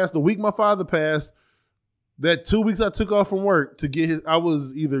father passed. The week my father passed, that 2 weeks I took off from work to get I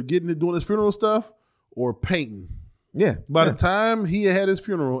was either doing his funeral stuff or painting. Yeah. By the time he had his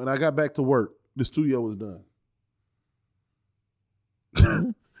funeral and I got back to work, the studio was done.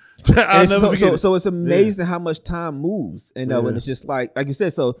 So it's amazing how much time moves, and it's just like you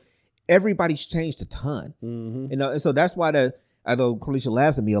said. So everybody's changed a ton, and so that's why I know Kalisha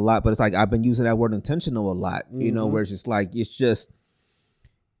laughs at me a lot, but it's like I've been using that word intentional a lot, where it's just like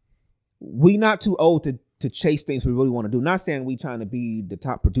we not too old to chase things we really want to do. Not saying we trying to be the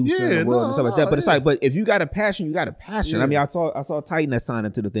top producer in the world and stuff like that, but it's like, but if you got a passion, you got a passion. Yeah. I mean, I saw Titan that signed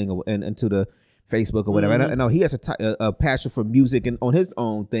into the thing and to the Facebook or whatever. And I know he has a passion for music and on his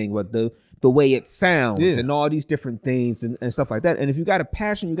own thing, but the way it sounds and all these different things and stuff like that. And if you got a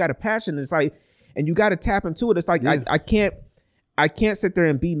passion, you got a passion. It's like, and you got to tap into it. It's like I can't sit there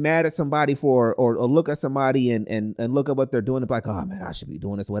and be mad at somebody or look at somebody and look at what they're doing and be like, oh man, I should be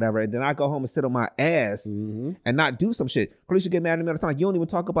doing this, whatever. And then I go home and sit on my ass and not do some shit. Kalisha get mad at me all the time. You don't even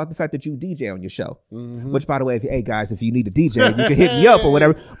talk about the fact that you DJ on your show. Which, by the way, hey guys, if you need a DJ, you can hit me up or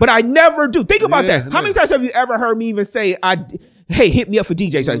whatever. But I never do. Think about that. How many times have you ever heard me even say, hey, hit me up for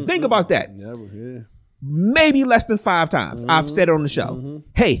DJ? So think about that. Never, Maybe less than 5 times I've said it on the show.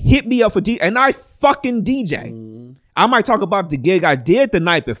 Hey, hit me up for DJ. And I fucking DJ. I might talk about the gig I did the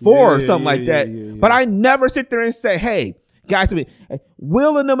night before or something like that. But I never sit there and say, hey, guys, to me,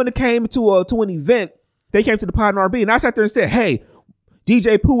 Will and them came to an event. They came to the Pod and R&B, and I sat there and said, hey,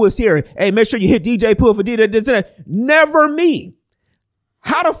 DJ Pooh is here. Hey, make sure you hit DJ Pooh for DJ. Never me.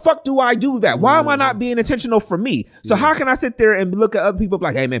 How the fuck do I do that? Why am I not being intentional for me? So how can I sit there and look at other people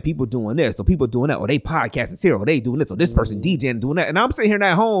like, hey man, people doing this, or people doing that, or they podcasting here, or they doing this, or this person DJing doing that. And I'm sitting here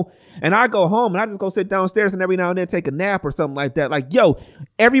at home, and I go home and I just go sit downstairs and every now and then take a nap or something like that. Like, yo,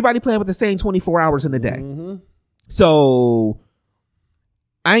 everybody playing with the same 24 hours in a day. So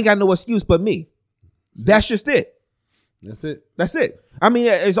I ain't got no excuse but me. That's just it. That's it. I mean,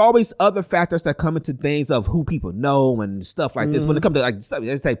 there's always other factors that come into things of who people know and stuff like this. When it comes to, like,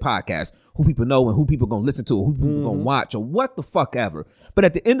 let's say podcasts, who people know and who people going to listen to, or who people going to watch, or what the fuck ever. But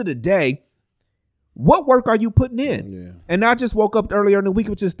at the end of the day, what work are you putting in? Yeah. And I just woke up earlier in the week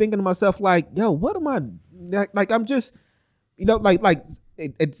with just thinking to myself, like, yo, what am I, like, I'm just,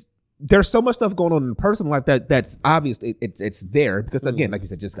 it's, there's so much stuff going on in the personal life that's obvious. It's there because, again, like you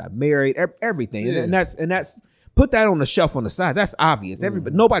said, just got married, everything. Yeah. And that's, put that on the shelf on the side. That's obvious.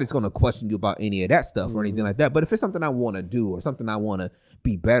 Nobody's going to question you about any of that stuff or anything like that. But if it's something I want to do or something I want to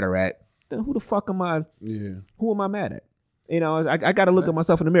be better at, then who the fuck am I? Yeah. Who am I mad at? I got to look at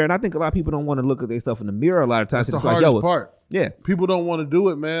myself in the mirror. And I think a lot of people don't want to look at themselves in the mirror a lot of times. That's the hardest part. Yeah. People don't want to do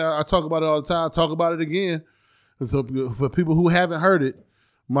it, man. I talk about it all the time. I talk about it again. And so for people who haven't heard it,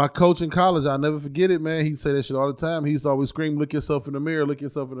 my coach in college, I'll never forget it, man. He said that shit all the time. He used to always scream, look yourself in the mirror, look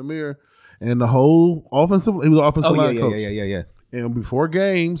yourself in the mirror. And the whole he was an offensive line coach. Yeah. And before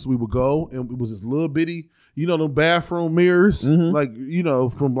games, we would go, and it was this little bitty, them bathroom mirrors, like,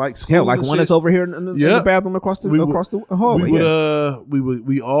 from like school. Yeah, like one that's over here in the bathroom across the hallway.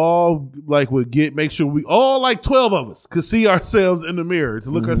 We all like would make sure we all, like 12 of us, could see ourselves in the mirror, to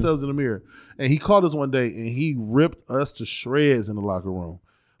look ourselves in the mirror. And he called us one day, and he ripped us to shreds in the locker room.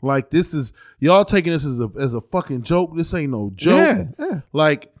 Like, this is, y'all taking this as a fucking joke. This ain't no joke. Yeah.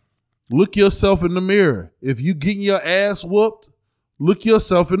 Like, Look yourself in the mirror. If you getting your ass whooped, look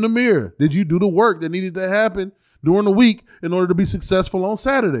yourself in the mirror. Did you do the work that needed to happen during the week in order to be successful on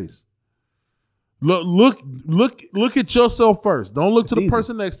Saturdays? Look at yourself first. Don't look to the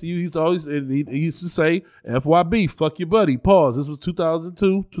person next to you. He used to say, FYB, fuck your buddy. Pause. This was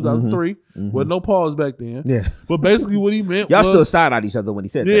 2002, 2003. Wasn't no pause back then. Yeah. But basically what he meant Y'all was, still side-eyed each other when he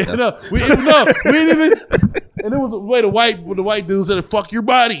said that. yeah, no, we didn't even. And it was the way the white dude said, "Fuck your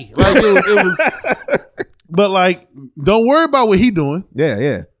body." Like it was. But like, don't worry about what he doing.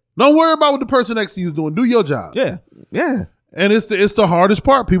 Yeah. Don't worry about what the person next to you is doing. Do your job. Yeah. And it's the hardest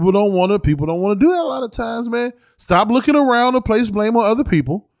part. People don't want to do that a lot of times, man. Stop looking around and place blame on other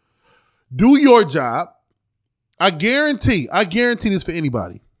people. Do your job. I guarantee this for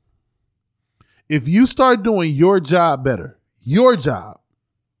anybody. If you start doing your job better,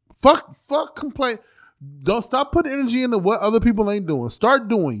 fuck complain. Don't stop putting energy into what other people ain't doing. Start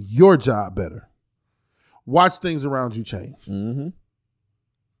doing your job better. Watch things around you change. Mm-hmm.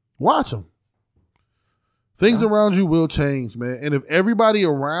 Watch them. Things around you will change, man. And if everybody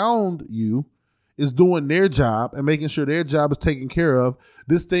around you is doing their job and making sure their job is taken care of,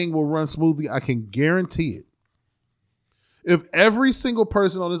 this thing will run smoothly. I can guarantee it. If every single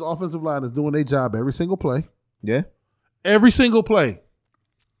person on this offensive line is doing their job every single play, every single play,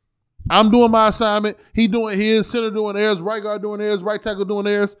 I'm doing my assignment, he doing his, center doing theirs, right guard doing theirs, right tackle doing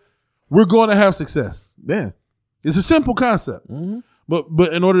theirs, we're going to have success. Yeah. It's a simple concept. Mm-hmm.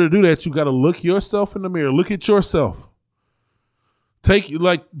 But in order to do that, you got to look yourself in the mirror. Look at yourself.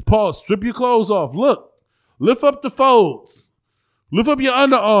 Pause, strip your clothes off. Look, lift up the folds. Lift up your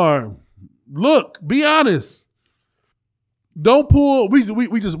underarm. Look, be honest. Don't pull. We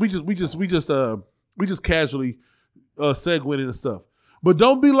just casually segued into stuff. But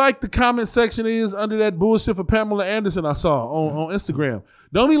don't be like the comment section is under that bullshit for Pamela Anderson I saw on Instagram.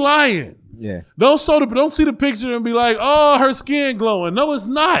 Don't be lying. Yeah. Don't see the picture and be like, oh, her skin glowing. No, it's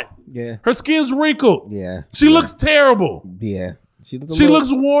not. Yeah. Her skin's wrinkled. Yeah. She looks terrible. Yeah. She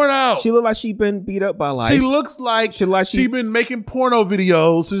looks worn out. She looked like she been beat up by life. She looks like she been making porno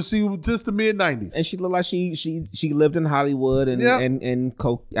videos since the mid-90s. And she looked like she lived in Hollywood and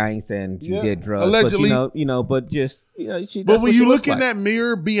coke. I ain't saying she did drugs. Allegedly. But but just but when you look in that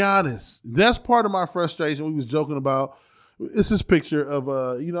mirror, be honest. That's part of my frustration. We was joking about. It's this picture of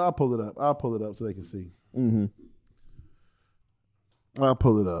I'll pull it up so they can see. Mm-hmm. I'll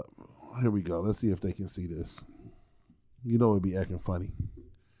pull it up. Here we go. Let's see if they can see this. It'd be acting funny.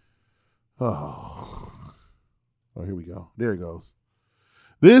 Oh, here we go. There it goes.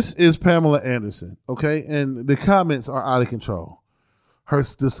 This is Pamela Anderson, okay? And the comments are out of control.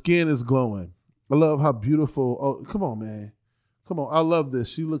 The skin is glowing. I love how beautiful. Oh, come on, man. Come on. I love this.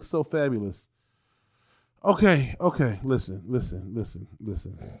 She looks so fabulous. Okay. Listen.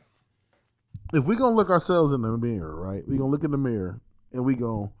 If we're going to look ourselves in the mirror, right? We're going to look in the mirror and we're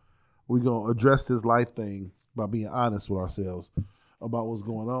going to address this life thing by being honest with ourselves about what's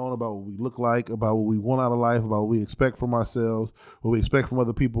going on, about what we look like, about what we want out of life, about what we expect from ourselves, what we expect from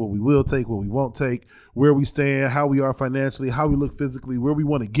other people, what we will take, what we won't take, where we stand, how we are financially, how we look physically, where we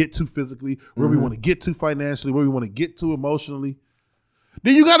want to get to physically, where we want to get to financially, where we want to get to emotionally.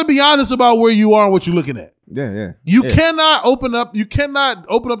 Then you got to be honest about where you are and what you're looking at. Yeah. You cannot open up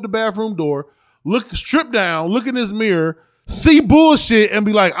the bathroom door, strip down, look in this mirror, see bullshit and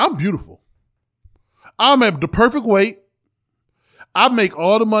be like, I'm beautiful. I'm at the perfect weight. I make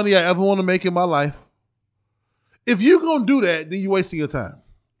all the money I ever want to make in my life. If you're going to do that, then you're wasting your time.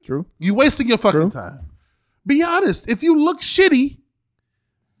 True. You're wasting your fucking time. Be honest. If you look shitty,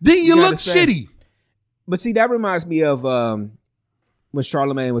 then you look shitty. But see, that reminds me of when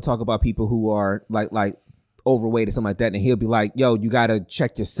Charlamagne would talk about people who are like overweight or something like that, and he'll be like, yo, you gotta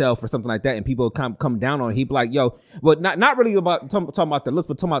check yourself or something like that, and people come down on it. He'd be like, yo, well, not really about talking about the looks,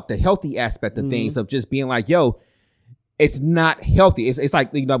 but talking about the healthy aspect of things, of just being like, yo, it's not healthy. It's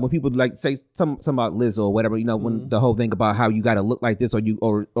like, when people like say something about Lizzo or whatever, when the whole thing about how you gotta look like this or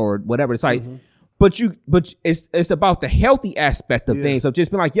whatever, it's like, but it's about the healthy aspect of things. So just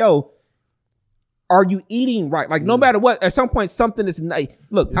being like, yo, are you eating right? Like no matter what, at some point something is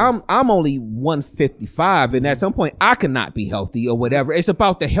look, I'm only 155, and at some point I cannot be healthy or whatever. It's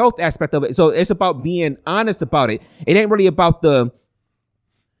about the health aspect of it. So it's about being honest about it. It ain't really about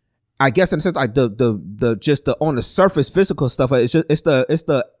I guess in a sense, like the just the on the surface physical stuff. It's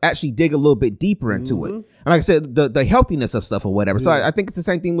the actually dig a little bit deeper into it. And like I said, the healthiness of stuff or whatever. So I think it's the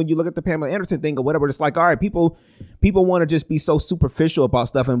same thing when you look at the Pamela Anderson thing or whatever. It's like, all right, people want to just be so superficial about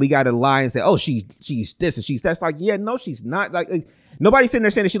stuff, and we got to lie and say, oh, she's this and she's that's. Like, yeah, no, she's not. Like nobody's sitting there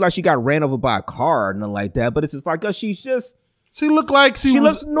saying that she got ran over by a car or nothing like that. But it's just like, she's just She looked like she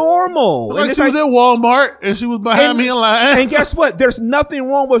looks normal. Like and she was at Walmart and she was behind me in line. And guess what? There's nothing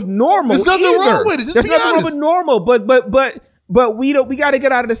wrong with normal. There's nothing wrong with it. Just There's be nothing honest. wrong with normal. But we got to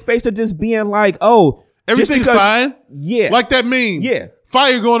get out of the space of just being like, oh, everything's fine. Yeah, like that meme. Yeah.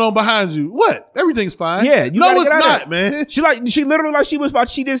 Fire going on behind you. What? Everything's fine. Yeah, no, it's not, man. She literally like she was about.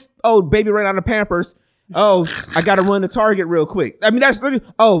 She just baby ran out of Pampers. Oh, I got to run to Target real quick. I mean, that's really.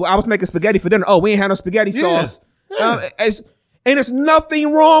 Oh, I was making spaghetti for dinner. Oh, we ain't had no spaghetti sauce. Yeah. And there's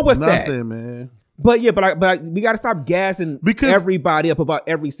nothing wrong with that. Nothing, man. But we got to stop gassing everybody up about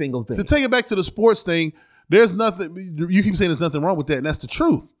every single thing. To take it back to the sports thing, there's nothing. You keep saying there's nothing wrong with that, and that's the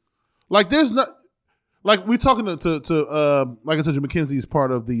truth. Like there's not. Like we're talking to like I told you, Mackenzie's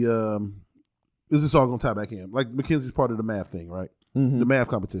part of the. Is this all gonna tie back in? Like Mackenzie's part of the math thing, right? Mm-hmm. The math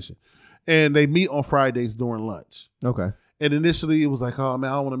competition, and they meet on Fridays during lunch. Okay. And initially it was like, oh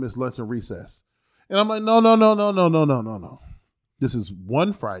man, I don't want to miss lunch and recess. And I'm like, no. This is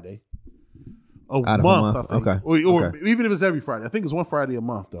one Friday a month, I think. Okay. Or even if it's every Friday. I think it's one Friday a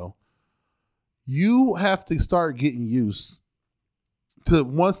month, though. You have to start getting used to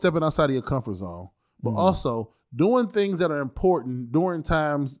one stepping outside of your comfort zone, but also doing things that are important during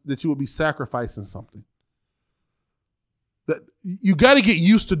times that you will be sacrificing something. That you got to get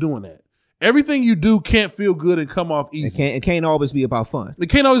used to doing that. Everything you do can't feel good and come off easy. It can't always be about fun. It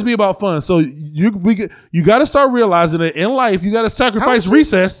can't always be about fun. So you got to start realizing that in life you got to sacrifice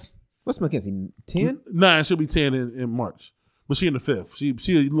recess. What's Mackenzie? 10? 9. She'll be 10 in March, but she in the 5th. She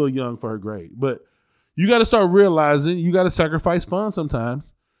a little young for her grade. But you got to start realizing you got to sacrifice fun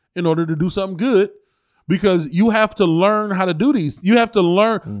sometimes in order to do something good, because you have to learn how to do these. You have to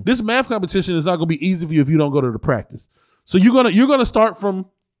learn. This math competition is not going to be easy for you if you don't go to the practice. So you're gonna start from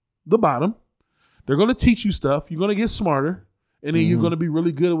the bottom. They're going to teach you stuff. You're going to get smarter, and then you're going to be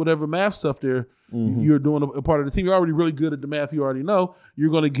really good at whatever math stuff you're doing a part of the team. You're already really good at the math you already know.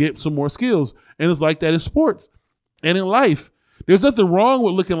 You're going to get some more skills, and it's like that in sports and in life. There's nothing wrong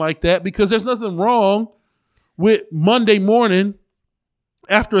with looking like that, because there's nothing wrong with Monday morning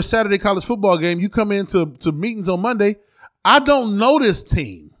after a Saturday college football game. You come into meetings on Monday. I don't know this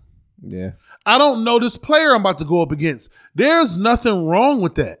team. Yeah. I don't know this player I'm about to go up against. There's nothing wrong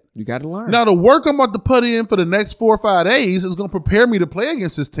with that. You got to learn. Now, the work I'm about to put in for the next 4 or 5 days is going to prepare me to play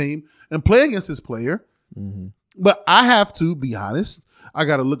against this team and play against this player. Mm-hmm. But I have to be honest. I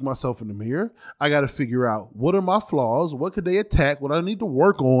got to look myself in the mirror. I got to figure out, what are my flaws? What could they attack? What I need to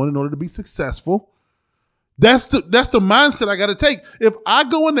work on in order to be successful? That's the mindset I got to take. If I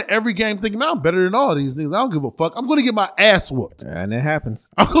go into every game thinking, man, I'm better than all these niggas, I don't give a fuck. I'm going to get my ass whooped. And it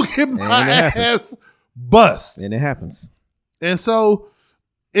happens. I'm going to get my ass bust. And it happens. And so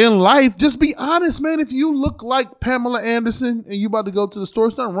in life, just be honest, man. If you look like Pamela Anderson and you about to go to the store,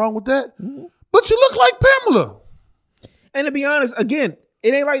 there's nothing wrong with that. Mm-hmm. But you look like Pamela. And to be honest, again,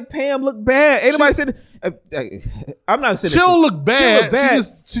 it ain't like Pam look bad. Ain't nobody said. I'm not saying she don't look bad.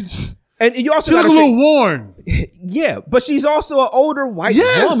 She look bad. And you also she look a little worn. Yeah, but she's also an older white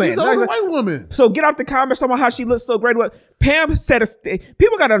woman. She's an older white woman. So get out the comments talking about how she looks so great. Pam set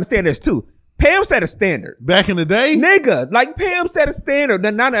people got to understand this too. Pam set a standard. Back in the day? Nigga, like Pam set a standard.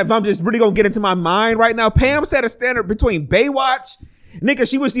 Then not if I'm just really going to get into my mind right now. Pam set a standard between Baywatch. Nigga,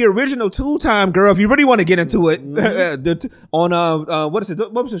 she was the original two-time girl. If you really want to get into it, what is it?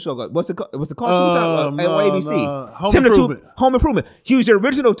 What was the show called? What's it called? Two-time ABC. Home Improvement. Home Improvement. She was the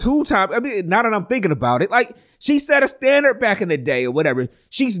original two-time. I mean, now that I'm thinking about it, like she set a standard back in the day or whatever.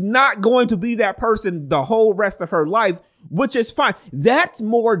 She's not going to be that person the whole rest of her life, which is fine. That's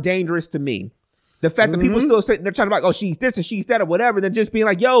more dangerous to me. The fact that people still sitting there trying to be like, oh, she's this and she's that or whatever, than just being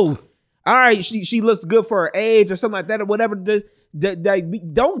like, yo, all right, she looks good for her age or something like that or whatever.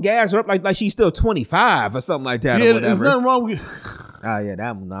 Don't gas her up like she's still 25 or something like that. Yeah, or whatever. there's nothing wrong with. Yeah,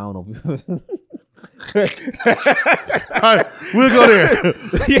 that one I don't know. All right, we'll go there.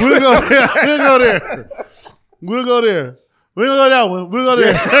 We'll go there. We'll go there. We'll go that one. We'll go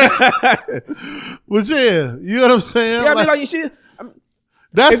there. But yeah, you know what I'm saying? Yeah, I mean, like you should.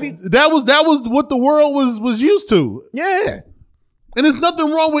 That was what the world was used to. Yeah, and there's nothing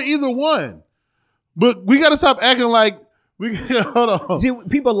wrong with either one. But we got to stop acting like hold on. See,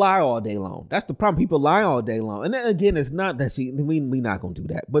 people lie all day long. That's the problem. People lie all day long. And then again, it's not that we not gonna do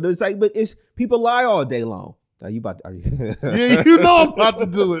that. But it's people lie all day long. Are you? Yeah, you know I'm about to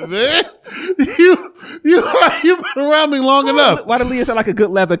do it, man. You've been around me long enough. Why did Leah sound like a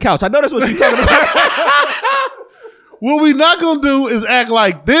good leather couch? I know that's what she's talking about. What we not gonna do is act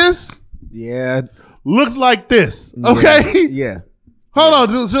like this. Yeah. Looks like this. Okay. Yeah. Hold on,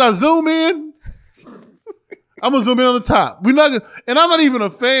 dude. Should I zoom in? I'm gonna zoom in on the top. And I'm not even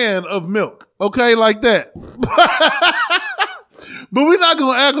a fan of milk. Okay, like that. But we're not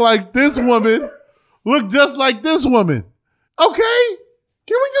gonna act like this woman look just like this woman. Okay?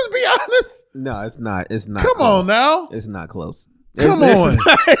 Can we just be honest? No, it's not. It's not. Come close. on now. It's not close. Come on.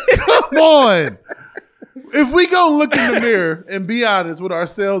 Come on. If we go look in the mirror and be honest with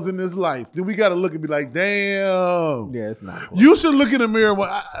ourselves in this life, then we got to look and be like, damn. Yeah, it's not close. You should look in the mirror.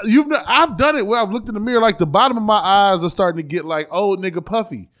 I've done it where I've looked in the mirror, like the bottom of my eyes are starting to get like old nigga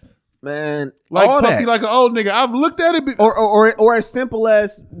puffy. Man, Like all puffy that. like an old nigga. I've looked at it. Or as simple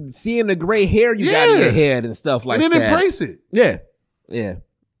as seeing the gray hair you got in Yeah. your head and stuff like and that. then embrace it. Yeah. Yeah.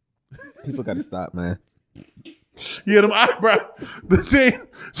 People got to stop, man. Yeah, them eyebrows.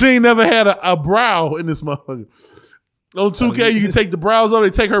 She ain't never had a brow in this motherfucker. On 2K, you can take the brows off. They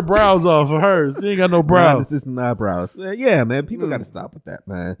take her brows off of hers. She ain't got no Nah, brows. this is not brows. Yeah, man. People got to stop with that,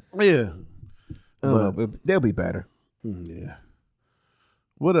 man. Yeah. But they'll be better. Yeah.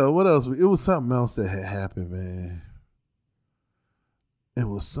 What else? It was something else that had happened, man. It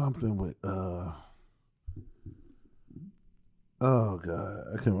was something with oh God,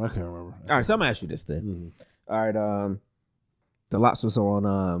 I can't remember. All right, so I'm gonna ask you this thing. All right, the Lots was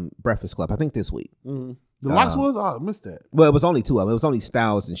on Breakfast Club. I think this week. The Locks was? Oh, I missed that. Well, it was only two of them. It was only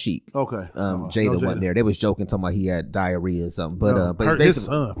Styles and Sheik. Okay. Jada wasn't there. They was joking, talking about he had diarrhea or something. But but his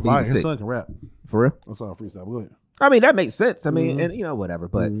basically, son, he was his sick. son can rap. For real. I saw a freestyle. Go ahead. I mean, that makes sense. I mean, and whatever.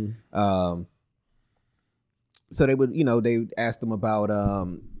 But so they would, they asked him about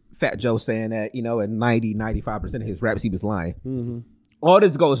Fat Joe saying that, at 95% of his raps he was lying. All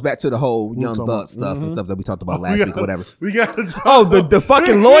this goes back to the whole Young Thug stuff and stuff that we talked about last week or whatever. We got to talk Oh, the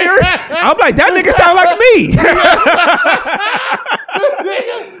fucking lawyer? I'm like, that nigga sound like me.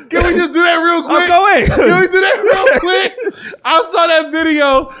 Can we just do that real quick? Oh, go ahead. Can we do that real quick? I saw that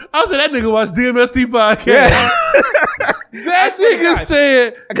video. I said, that nigga watched DMST podcast. Yeah. That nigga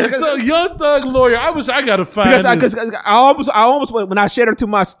said, so Young Thug lawyer, I wish I got to find Because this. I almost when I shared it to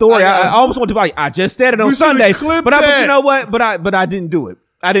my story, I almost wanted to be like, I just said it on You should've Sunday, clipped but that. you know what? But I didn't do it.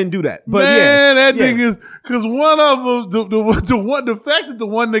 I didn't do that. But Man, yeah, that nigga's, because one of them, the fact that the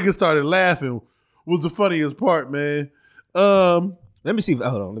one nigga started laughing was the funniest part, man. Let me see.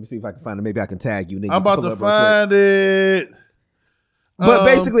 Hold on. Let me see if I can find it. Maybe I can tag you. Nigga. I'm about to find it. But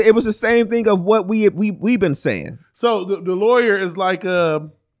basically, it was the same thing of what we've been saying. So the lawyer is like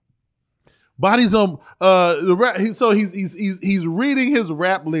bodies on the rap. So he's reading his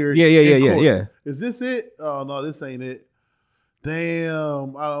rap lyrics. Yeah. Is this it? Oh no, this ain't it.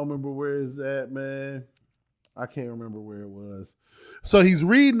 Damn, I don't remember where it's at, man. I can't remember where it was. So he's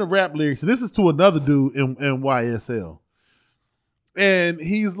reading the rap lyrics, and this is to another dude in YSL, and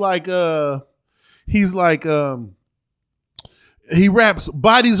he's like he raps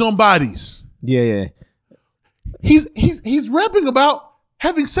bodies on bodies. Yeah. He's rapping about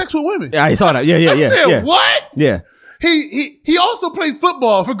having sex with women. Yeah, I saw that. Yeah. I said, what? Yeah. He also played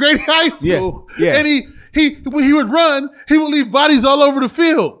football for Grady High School. Yeah. And when he would run, he would leave bodies all over the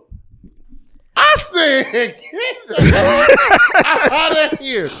field. I said, get out of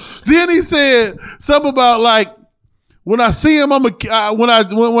here. Then he said something about like, when I see him, when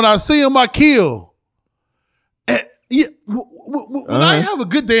I see him, I kill. And when I have a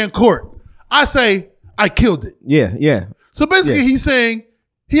good day in court, I say I killed it. Yeah. So basically, he's saying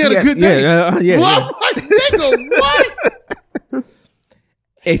he had a good day. Well, I'm like, nigga, what?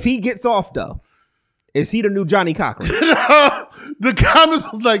 If he gets off though, is he the new Johnny Cochran? The comments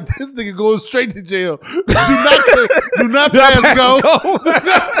was like, this nigga going straight to jail. Do not pass go.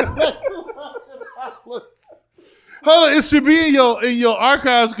 Hold on, it should be in your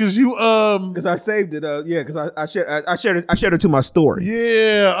archives because you because I saved it. Because I shared it to my story.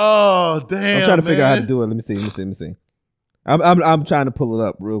 Yeah. Oh damn. I'm trying to figure out how to do it. Let me see. I'm trying to pull it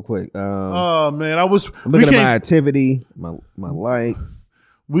up real quick. Oh man, I'm looking at my activity, my likes.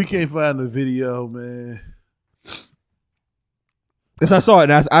 We can't find the video, man. Because I saw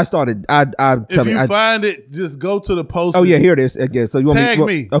it and I started. If you find it, just go to the post. Oh yeah, here it is. Again, so you want tag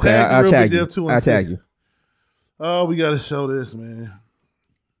me? Okay, I'll tag you. I'll tag you. Oh, we gotta show this, man.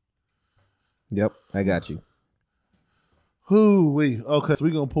 Yep, I got you. Okay, so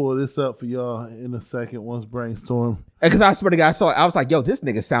we're gonna pull this up for y'all in a second once brainstorm. Because I swear to God, I saw it. I was like, yo, this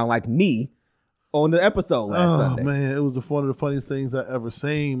nigga sound like me on the episode last Sunday. Man, it was one of the funniest things I ever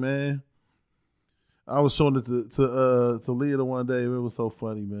seen, man. I was showing it to Leah the one day. It was so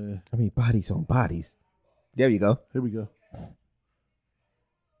funny, man. I mean, bodies on bodies. There you go. Here we go.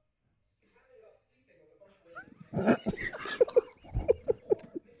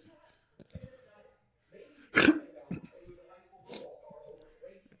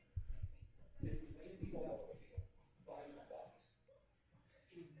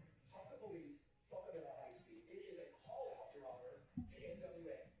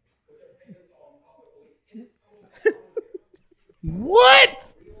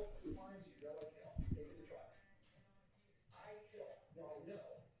 What?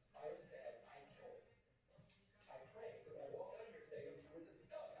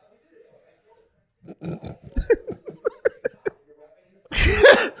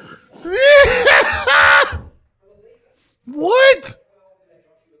 What?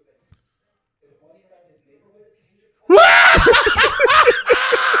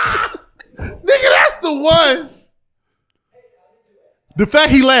 Nigga, that's the one. The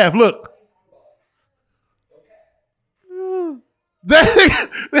fact he laughed, look. When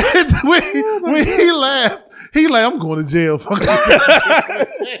he laughed, I'm going to jail.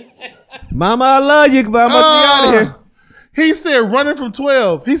 Mama, I love you, but I must be out of here. He said running from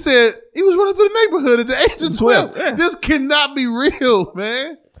 12. He said he was running through the neighborhood at the age of 12. Yeah. This cannot be real,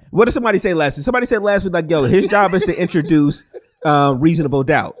 man. What did somebody say last week? Somebody said last week, like, yo, his job is to introduce reasonable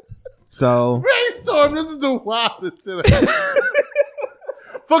doubt. So Brainstorm, this is the wildest shit.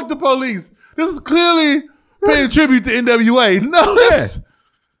 Fuck the police. This is clearly paying tribute to NWA. No, this.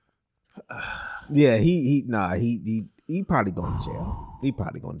 Yeah, he probably going to jail. He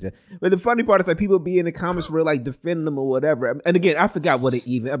probably going to jail. But the funny part is like people be in the comments for like defending them or whatever. And again, I forgot what it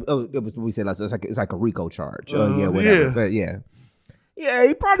even. Oh, it was what we said last. It's like a RICO charge. Yeah, whatever. Yeah. But yeah,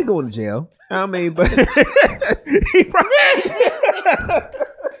 he probably going to jail. I mean, but he probably.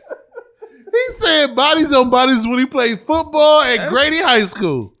 He said bodies on bodies when he played football at Grady High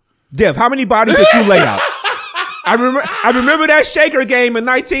School. Dev, how many bodies did you lay out? I remember that Shaker game in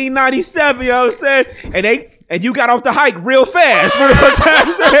 1997. You know what I'm saying? And you got off the hike real fast.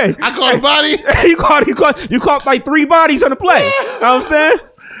 I caught a body. you caught like 3 bodies on the play. You know what I'm saying?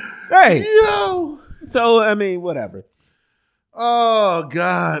 Hey. Yo. So I mean, whatever. Oh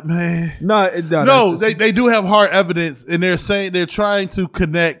God, man. No, they do have hard evidence, and they're saying they're trying to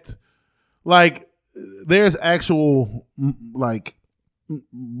connect. Like, there's actual like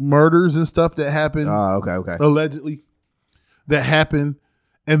murders and stuff that happened. Oh, okay. Allegedly, that happened,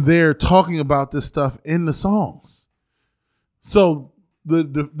 and they're talking about this stuff in the songs. So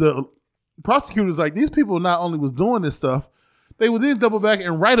the prosecutors like these people not only was doing this stuff, they would then double back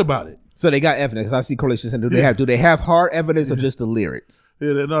and write about it. So they got evidence. I see correlations. And do they have hard evidence or just the lyrics?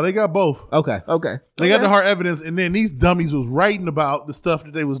 Yeah, no, they got both. Okay. They got the hard evidence, and then these dummies was writing about the stuff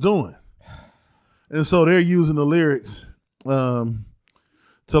that they was doing. And so they're using the lyrics to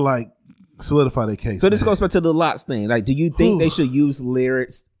like solidify their case. So this goes back to the lots thing. Like, do you think they should use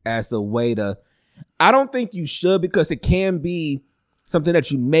lyrics as a way to? I don't think you should, because it can be something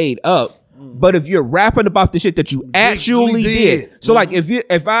that you made up. But if you're rapping about the shit that you actually did, so like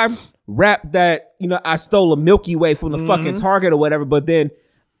if I rap that, you know, I stole a Milky Way from the fucking Target or whatever, but then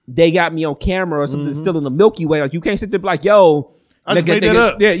they got me on camera or something still in the Milky Way, like you can't sit there and be like, yo. I just made that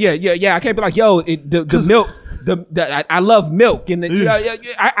up. Yeah. I can't be like, yo, the milk. I love milk, and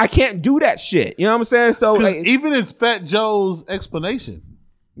I can't do that shit. You know what I'm saying? So like, even in Fat Joe's explanation,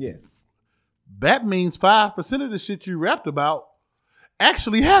 that means 5% of the shit you rapped about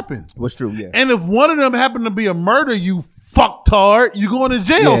actually happened. What's true? Yeah. And if one of them happened to be a murder, you fucktard, you going to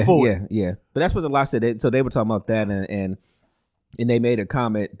jail for it. Yeah. But that's what the law said. So they were talking about that, and they made a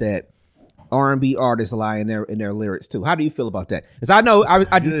comment that R&B artists lie in their lyrics too. How do you feel about that? Because I know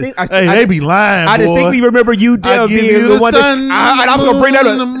they be lying. I distinctly remember you, Dale, being the one that I'm gonna bring that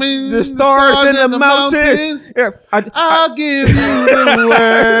up. The stars and the mountains. Yeah, I'll give you the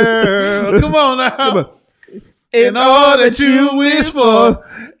world. Come on now. And all that you wish for,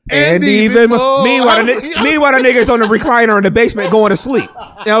 and even more. Meanwhile, the nigga's on the recliner in the basement going to sleep. You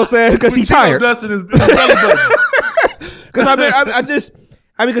know what I'm saying? Because he's tired. Because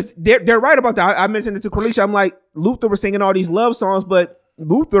because they're right about that. I mentioned it to Corlicia. I'm like, Luther was singing all these love songs, but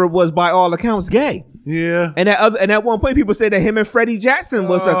Luther was by all accounts gay. Yeah. And at one point, people said that him and Freddie Jackson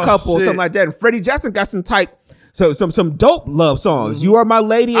was a couple, something like that. And Freddie Jackson got some dope love songs. You Are My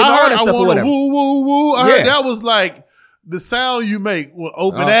Lady and all that stuff or whatever. Woo woo woo. I heard that was like the sound you make with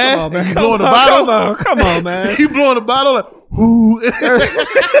open ass. You blowing the bottle. Come on, man. You blowing the bottle like whoo.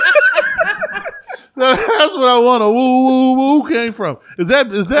 That's what I want. A woo woo woo came from. Is that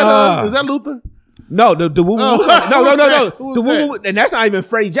Luther? No, the woo woo. No. The woo woo, and that's not even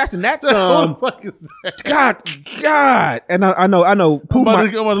Freddie Jackson. That's what the fuck is that? God. And I know. Pooh I'm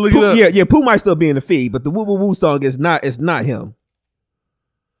about to look it up. Yeah. Pooh might still be in the feed, but the woo woo woo song is not. It's not him.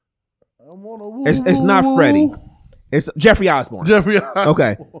 It's not Freddie. It's Jeffrey Osborne.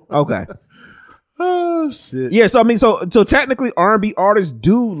 Okay. Oh shit. Yeah, so I mean, so technically R&B artists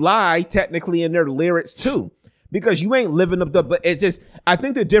do lie technically in their lyrics too, because you ain't living up to. But it's just, I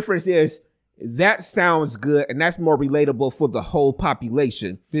think the difference is that sounds good and that's more relatable for the whole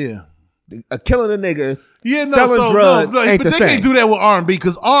population. Yeah. killing a nigga, Yeah, no, selling drugs but ain't the they same. can't do that with R&B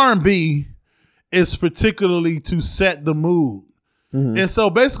because R&B is particularly to set the mood. Mm-hmm. And so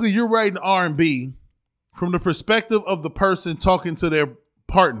basically you're writing R&B from the perspective of the person talking to their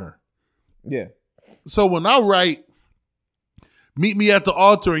partner. Yeah. So when I write "Meet Me at the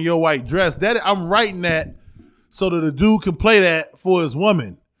Altar in Your White Dress," that I'm writing that so that a dude can play that for his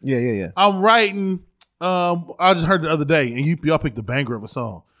woman. Yeah. I'm writing I just heard the other day, and y'all picked the banger of a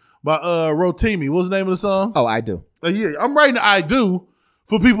song by Rotimi. What's the name of the song? Oh, I do. Yeah, I'm writing "I Do"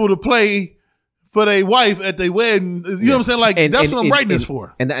 for people to play for their wife at their wedding. You know what I'm saying? Like that's what I'm writing this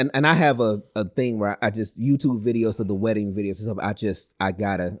for. And I have a thing where I just YouTube videos of the wedding videos and stuff.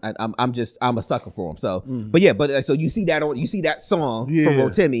 I'm a sucker for them. So, but so you see that song from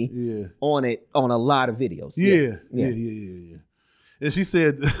Rotimi on it on a lot of videos. Yeah. And she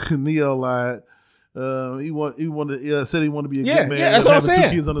said Neo lied. Said he wanted to be a good man. Yeah, that's what I'm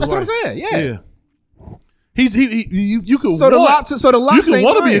saying. 2 kids on his That's wife. what I'm saying. Yeah. You could So the locks you can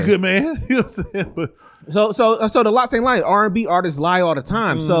want to be a lying. good man. You know what I'm saying? But So the lots ain't lying. R&B artists lie all the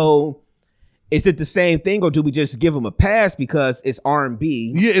time. So is it the same thing, or do we just give them a pass because it's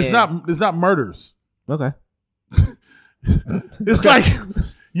R&B? yeah, it's not murders. Okay. It's like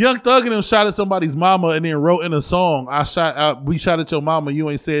Young Thug and them shot at somebody's mama and then wrote in a song, we shot at your mama, you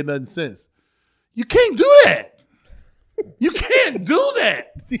ain't said nothing since. You can't do that. You can't do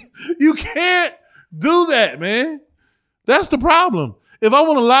that. You can't do that, man. That's the problem. If I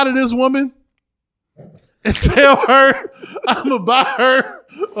want to lie to this woman and tell her I'm going to buy her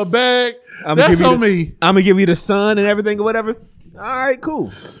a bag, that's on me. I'm going to give you the sun and everything or whatever. All right,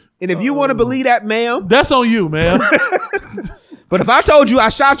 cool. And if you want to believe that, ma'am. That's on you, man. But if I told you I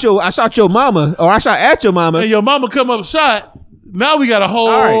shot your mama or I shot at your mama. And your mama come up shot, now we got a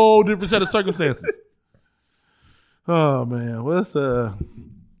whole different set of circumstances. Oh, man. What's No,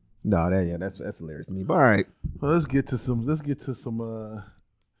 that's hilarious to me. But all right. Well, let's get to some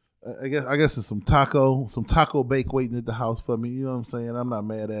I guess it's some taco bake waiting at the house for me. You know what I'm saying? I'm not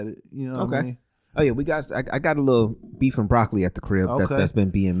mad at it. You know what I mean? Oh yeah, I got a little beef and broccoli at the crib that's been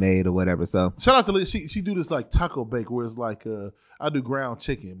being made or whatever. So shout out to Liz. She do this like taco bake where it's like I do ground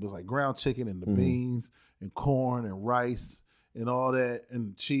chicken, but it's like ground chicken and the beans and corn and rice and all that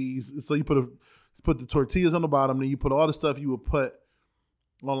and cheese. So you put the tortillas on the bottom, then you put all the stuff you would put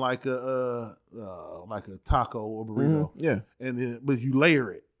on like a taco or burrito. Yeah. And then but you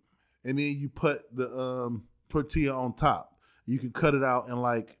layer it. And then you put the tortilla on top. You can cut it out and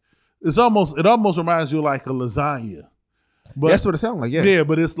like it almost reminds you of like a lasagna. But that's what it sounds like, yeah. Yeah,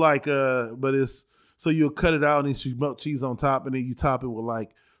 but it's like so you'll cut it out and you melt cheese on top and then you top it with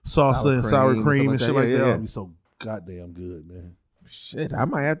like salsa and sour cream and shit like that. It'll be so goddamn good, man. Shit, I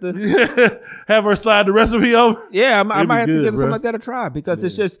might have to have her slide the recipe over. Yeah, I might have to give something like that a try because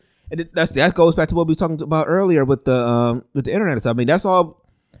it's just that goes back to what we were talking about earlier with the internet and stuff. I mean, that's all.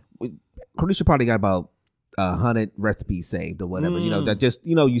 Carlisha probably got about 100 recipes saved or whatever. You know, that just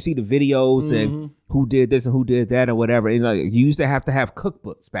you see the videos and who did this and who did that or whatever. And you used to have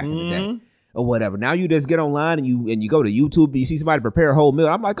cookbooks back in the day or whatever. Now you just get online and you go to YouTube and you see somebody prepare a whole meal.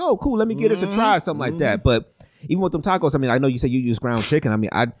 I'm like, oh, cool, let me give this a try, something like that. But even with them tacos, I mean, I know you said you use ground chicken. I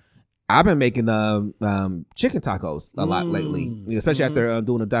mean, I've been making chicken tacos a lot lately, especially after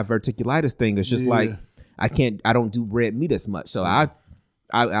doing a diverticulitis thing. It's just like I don't do red meat as much, so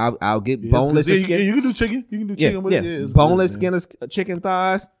I'll get boneless skin. You can do chicken. You can do chicken with it. Boneless skinless chicken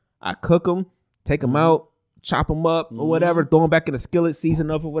thighs. I cook them, take them out, chop them up or whatever, throw them back in the skillet,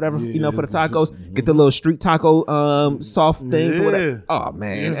 season up or whatever, for the tacos. Get the little street taco soft things or whatever. Oh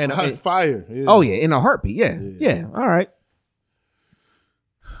man, and fire. Yeah. Oh yeah, in a heartbeat. Yeah. All right.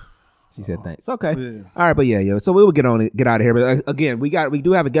 She said thanks. Okay. Yeah. All right, but so we will get out of here. But again, we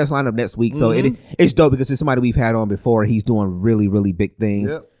do have a guest lineup next week, so it's dope because it's somebody we've had on before. He's doing really, really big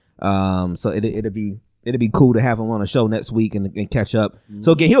things. Yep. So it'll be cool to have him on a show next week and catch up.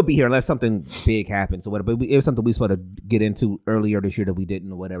 So again, he'll be here unless something big happens or whatever. But it was something we supposed to get into earlier this year that we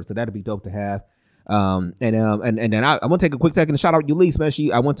didn't or whatever. So that'll be dope to have. And then I want to take a quick second to shout out Ulysses, man.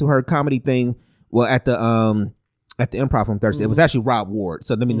 I went to her comedy thing. Well, at the Improv on Thursday. It was actually Rob Ward.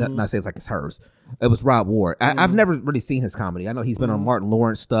 So let me not say it's like it's hers. It was Rob Ward. I've never really seen his comedy. I know he's been on Martin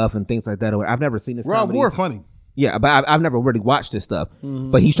Lawrence stuff and things like that. I've never seen his comedy. Rob Ward funny. Yeah, but I've never really watched his stuff.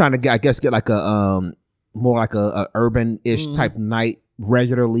 But he's trying to get like a more like a urban-ish type night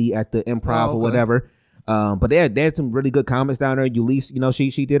regularly at the Improv or whatever. But they had some really good comments down there.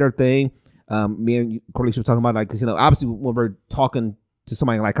 Ulysses, she did her thing. Me and Carlisha were talking about like, because obviously when we're talking to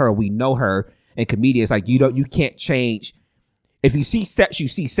somebody like her, we know her. And comedians, like you can't change. If you see sets, you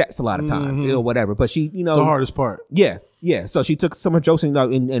see sets a lot of times, or whatever. But she, the hardest part. Yeah, Yeah, so she took some of her jokes and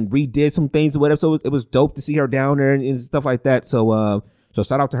redid some things or whatever. So it was dope to see her down there and stuff like that. So so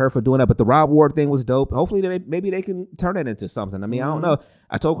shout out to her for doing that. But the Rob Ward thing was dope. Hopefully maybe they can turn it into something. I mean, I don't know.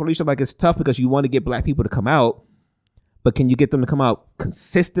 I told Kalisha, like, it's tough because you want to get black people to come out, but can you get them to come out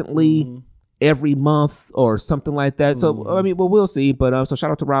consistently every month or something like that? So I mean, well, we'll see. But so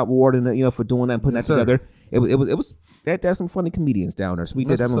shout out to Rob Ward and for doing that and putting that together. It was there's some funny comedians down there. So we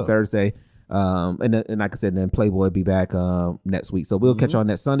did that on Thursday. And like I said, then Playboy will be back next week. So we'll catch on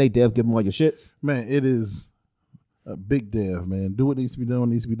next Sunday. Dev, give them all your shit. Man, it is a big Dev, man. Do what needs to be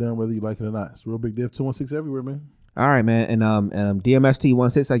done, whether you like it or not. It's Real Big Dev 216 everywhere, man. All right, man. And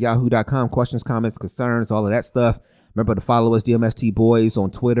DMST16 at yahoo.com. Questions, comments, concerns, all of that stuff. Remember to follow us, DMST Boys,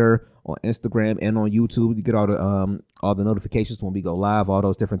 on Twitter, on Instagram, and on YouTube. You get all the notifications when we go live, all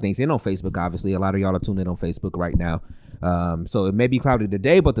those different things. And on Facebook, obviously. A lot of y'all are tuned in on Facebook right now. So it may be cloudy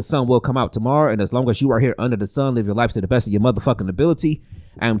today, but the sun will come out tomorrow. And as long as you are here under the sun, live your life to the best of your motherfucking ability.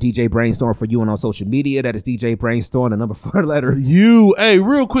 I am DJ Brainstorm for you and on social media. That is DJ Brainstorm, the number 4 letter. You. Hey,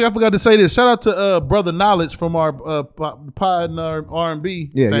 real quick, I forgot to say this. Shout out to Brother Knowledge from our pod and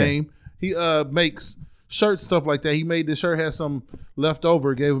R&B fame. Yeah. He makes shirts, stuff like that. He made this shirt, had some left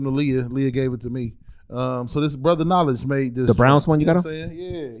over, gave him to Leah. Leah gave it to me. So this Brother Knowledge made this. The Browns one you got him?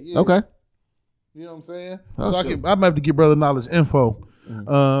 Yeah. Okay. You know what I'm saying? Oh, so I might have to give Brother Knowledge info.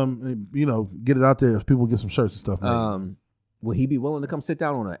 And, get it out there if people get some shirts and stuff. Will he be willing to come sit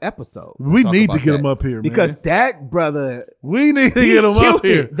down on an episode? We need to get him up here, man. Because that brother, we need to get him up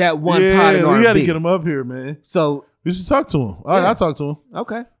here. That one pod in R&B. We got to get him up here, man. So we should talk to him. All right, I'll talk to him.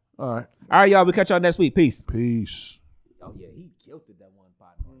 Okay. All right. All right, y'all. We'll catch y'all next week. Peace. Peace. Oh, yeah.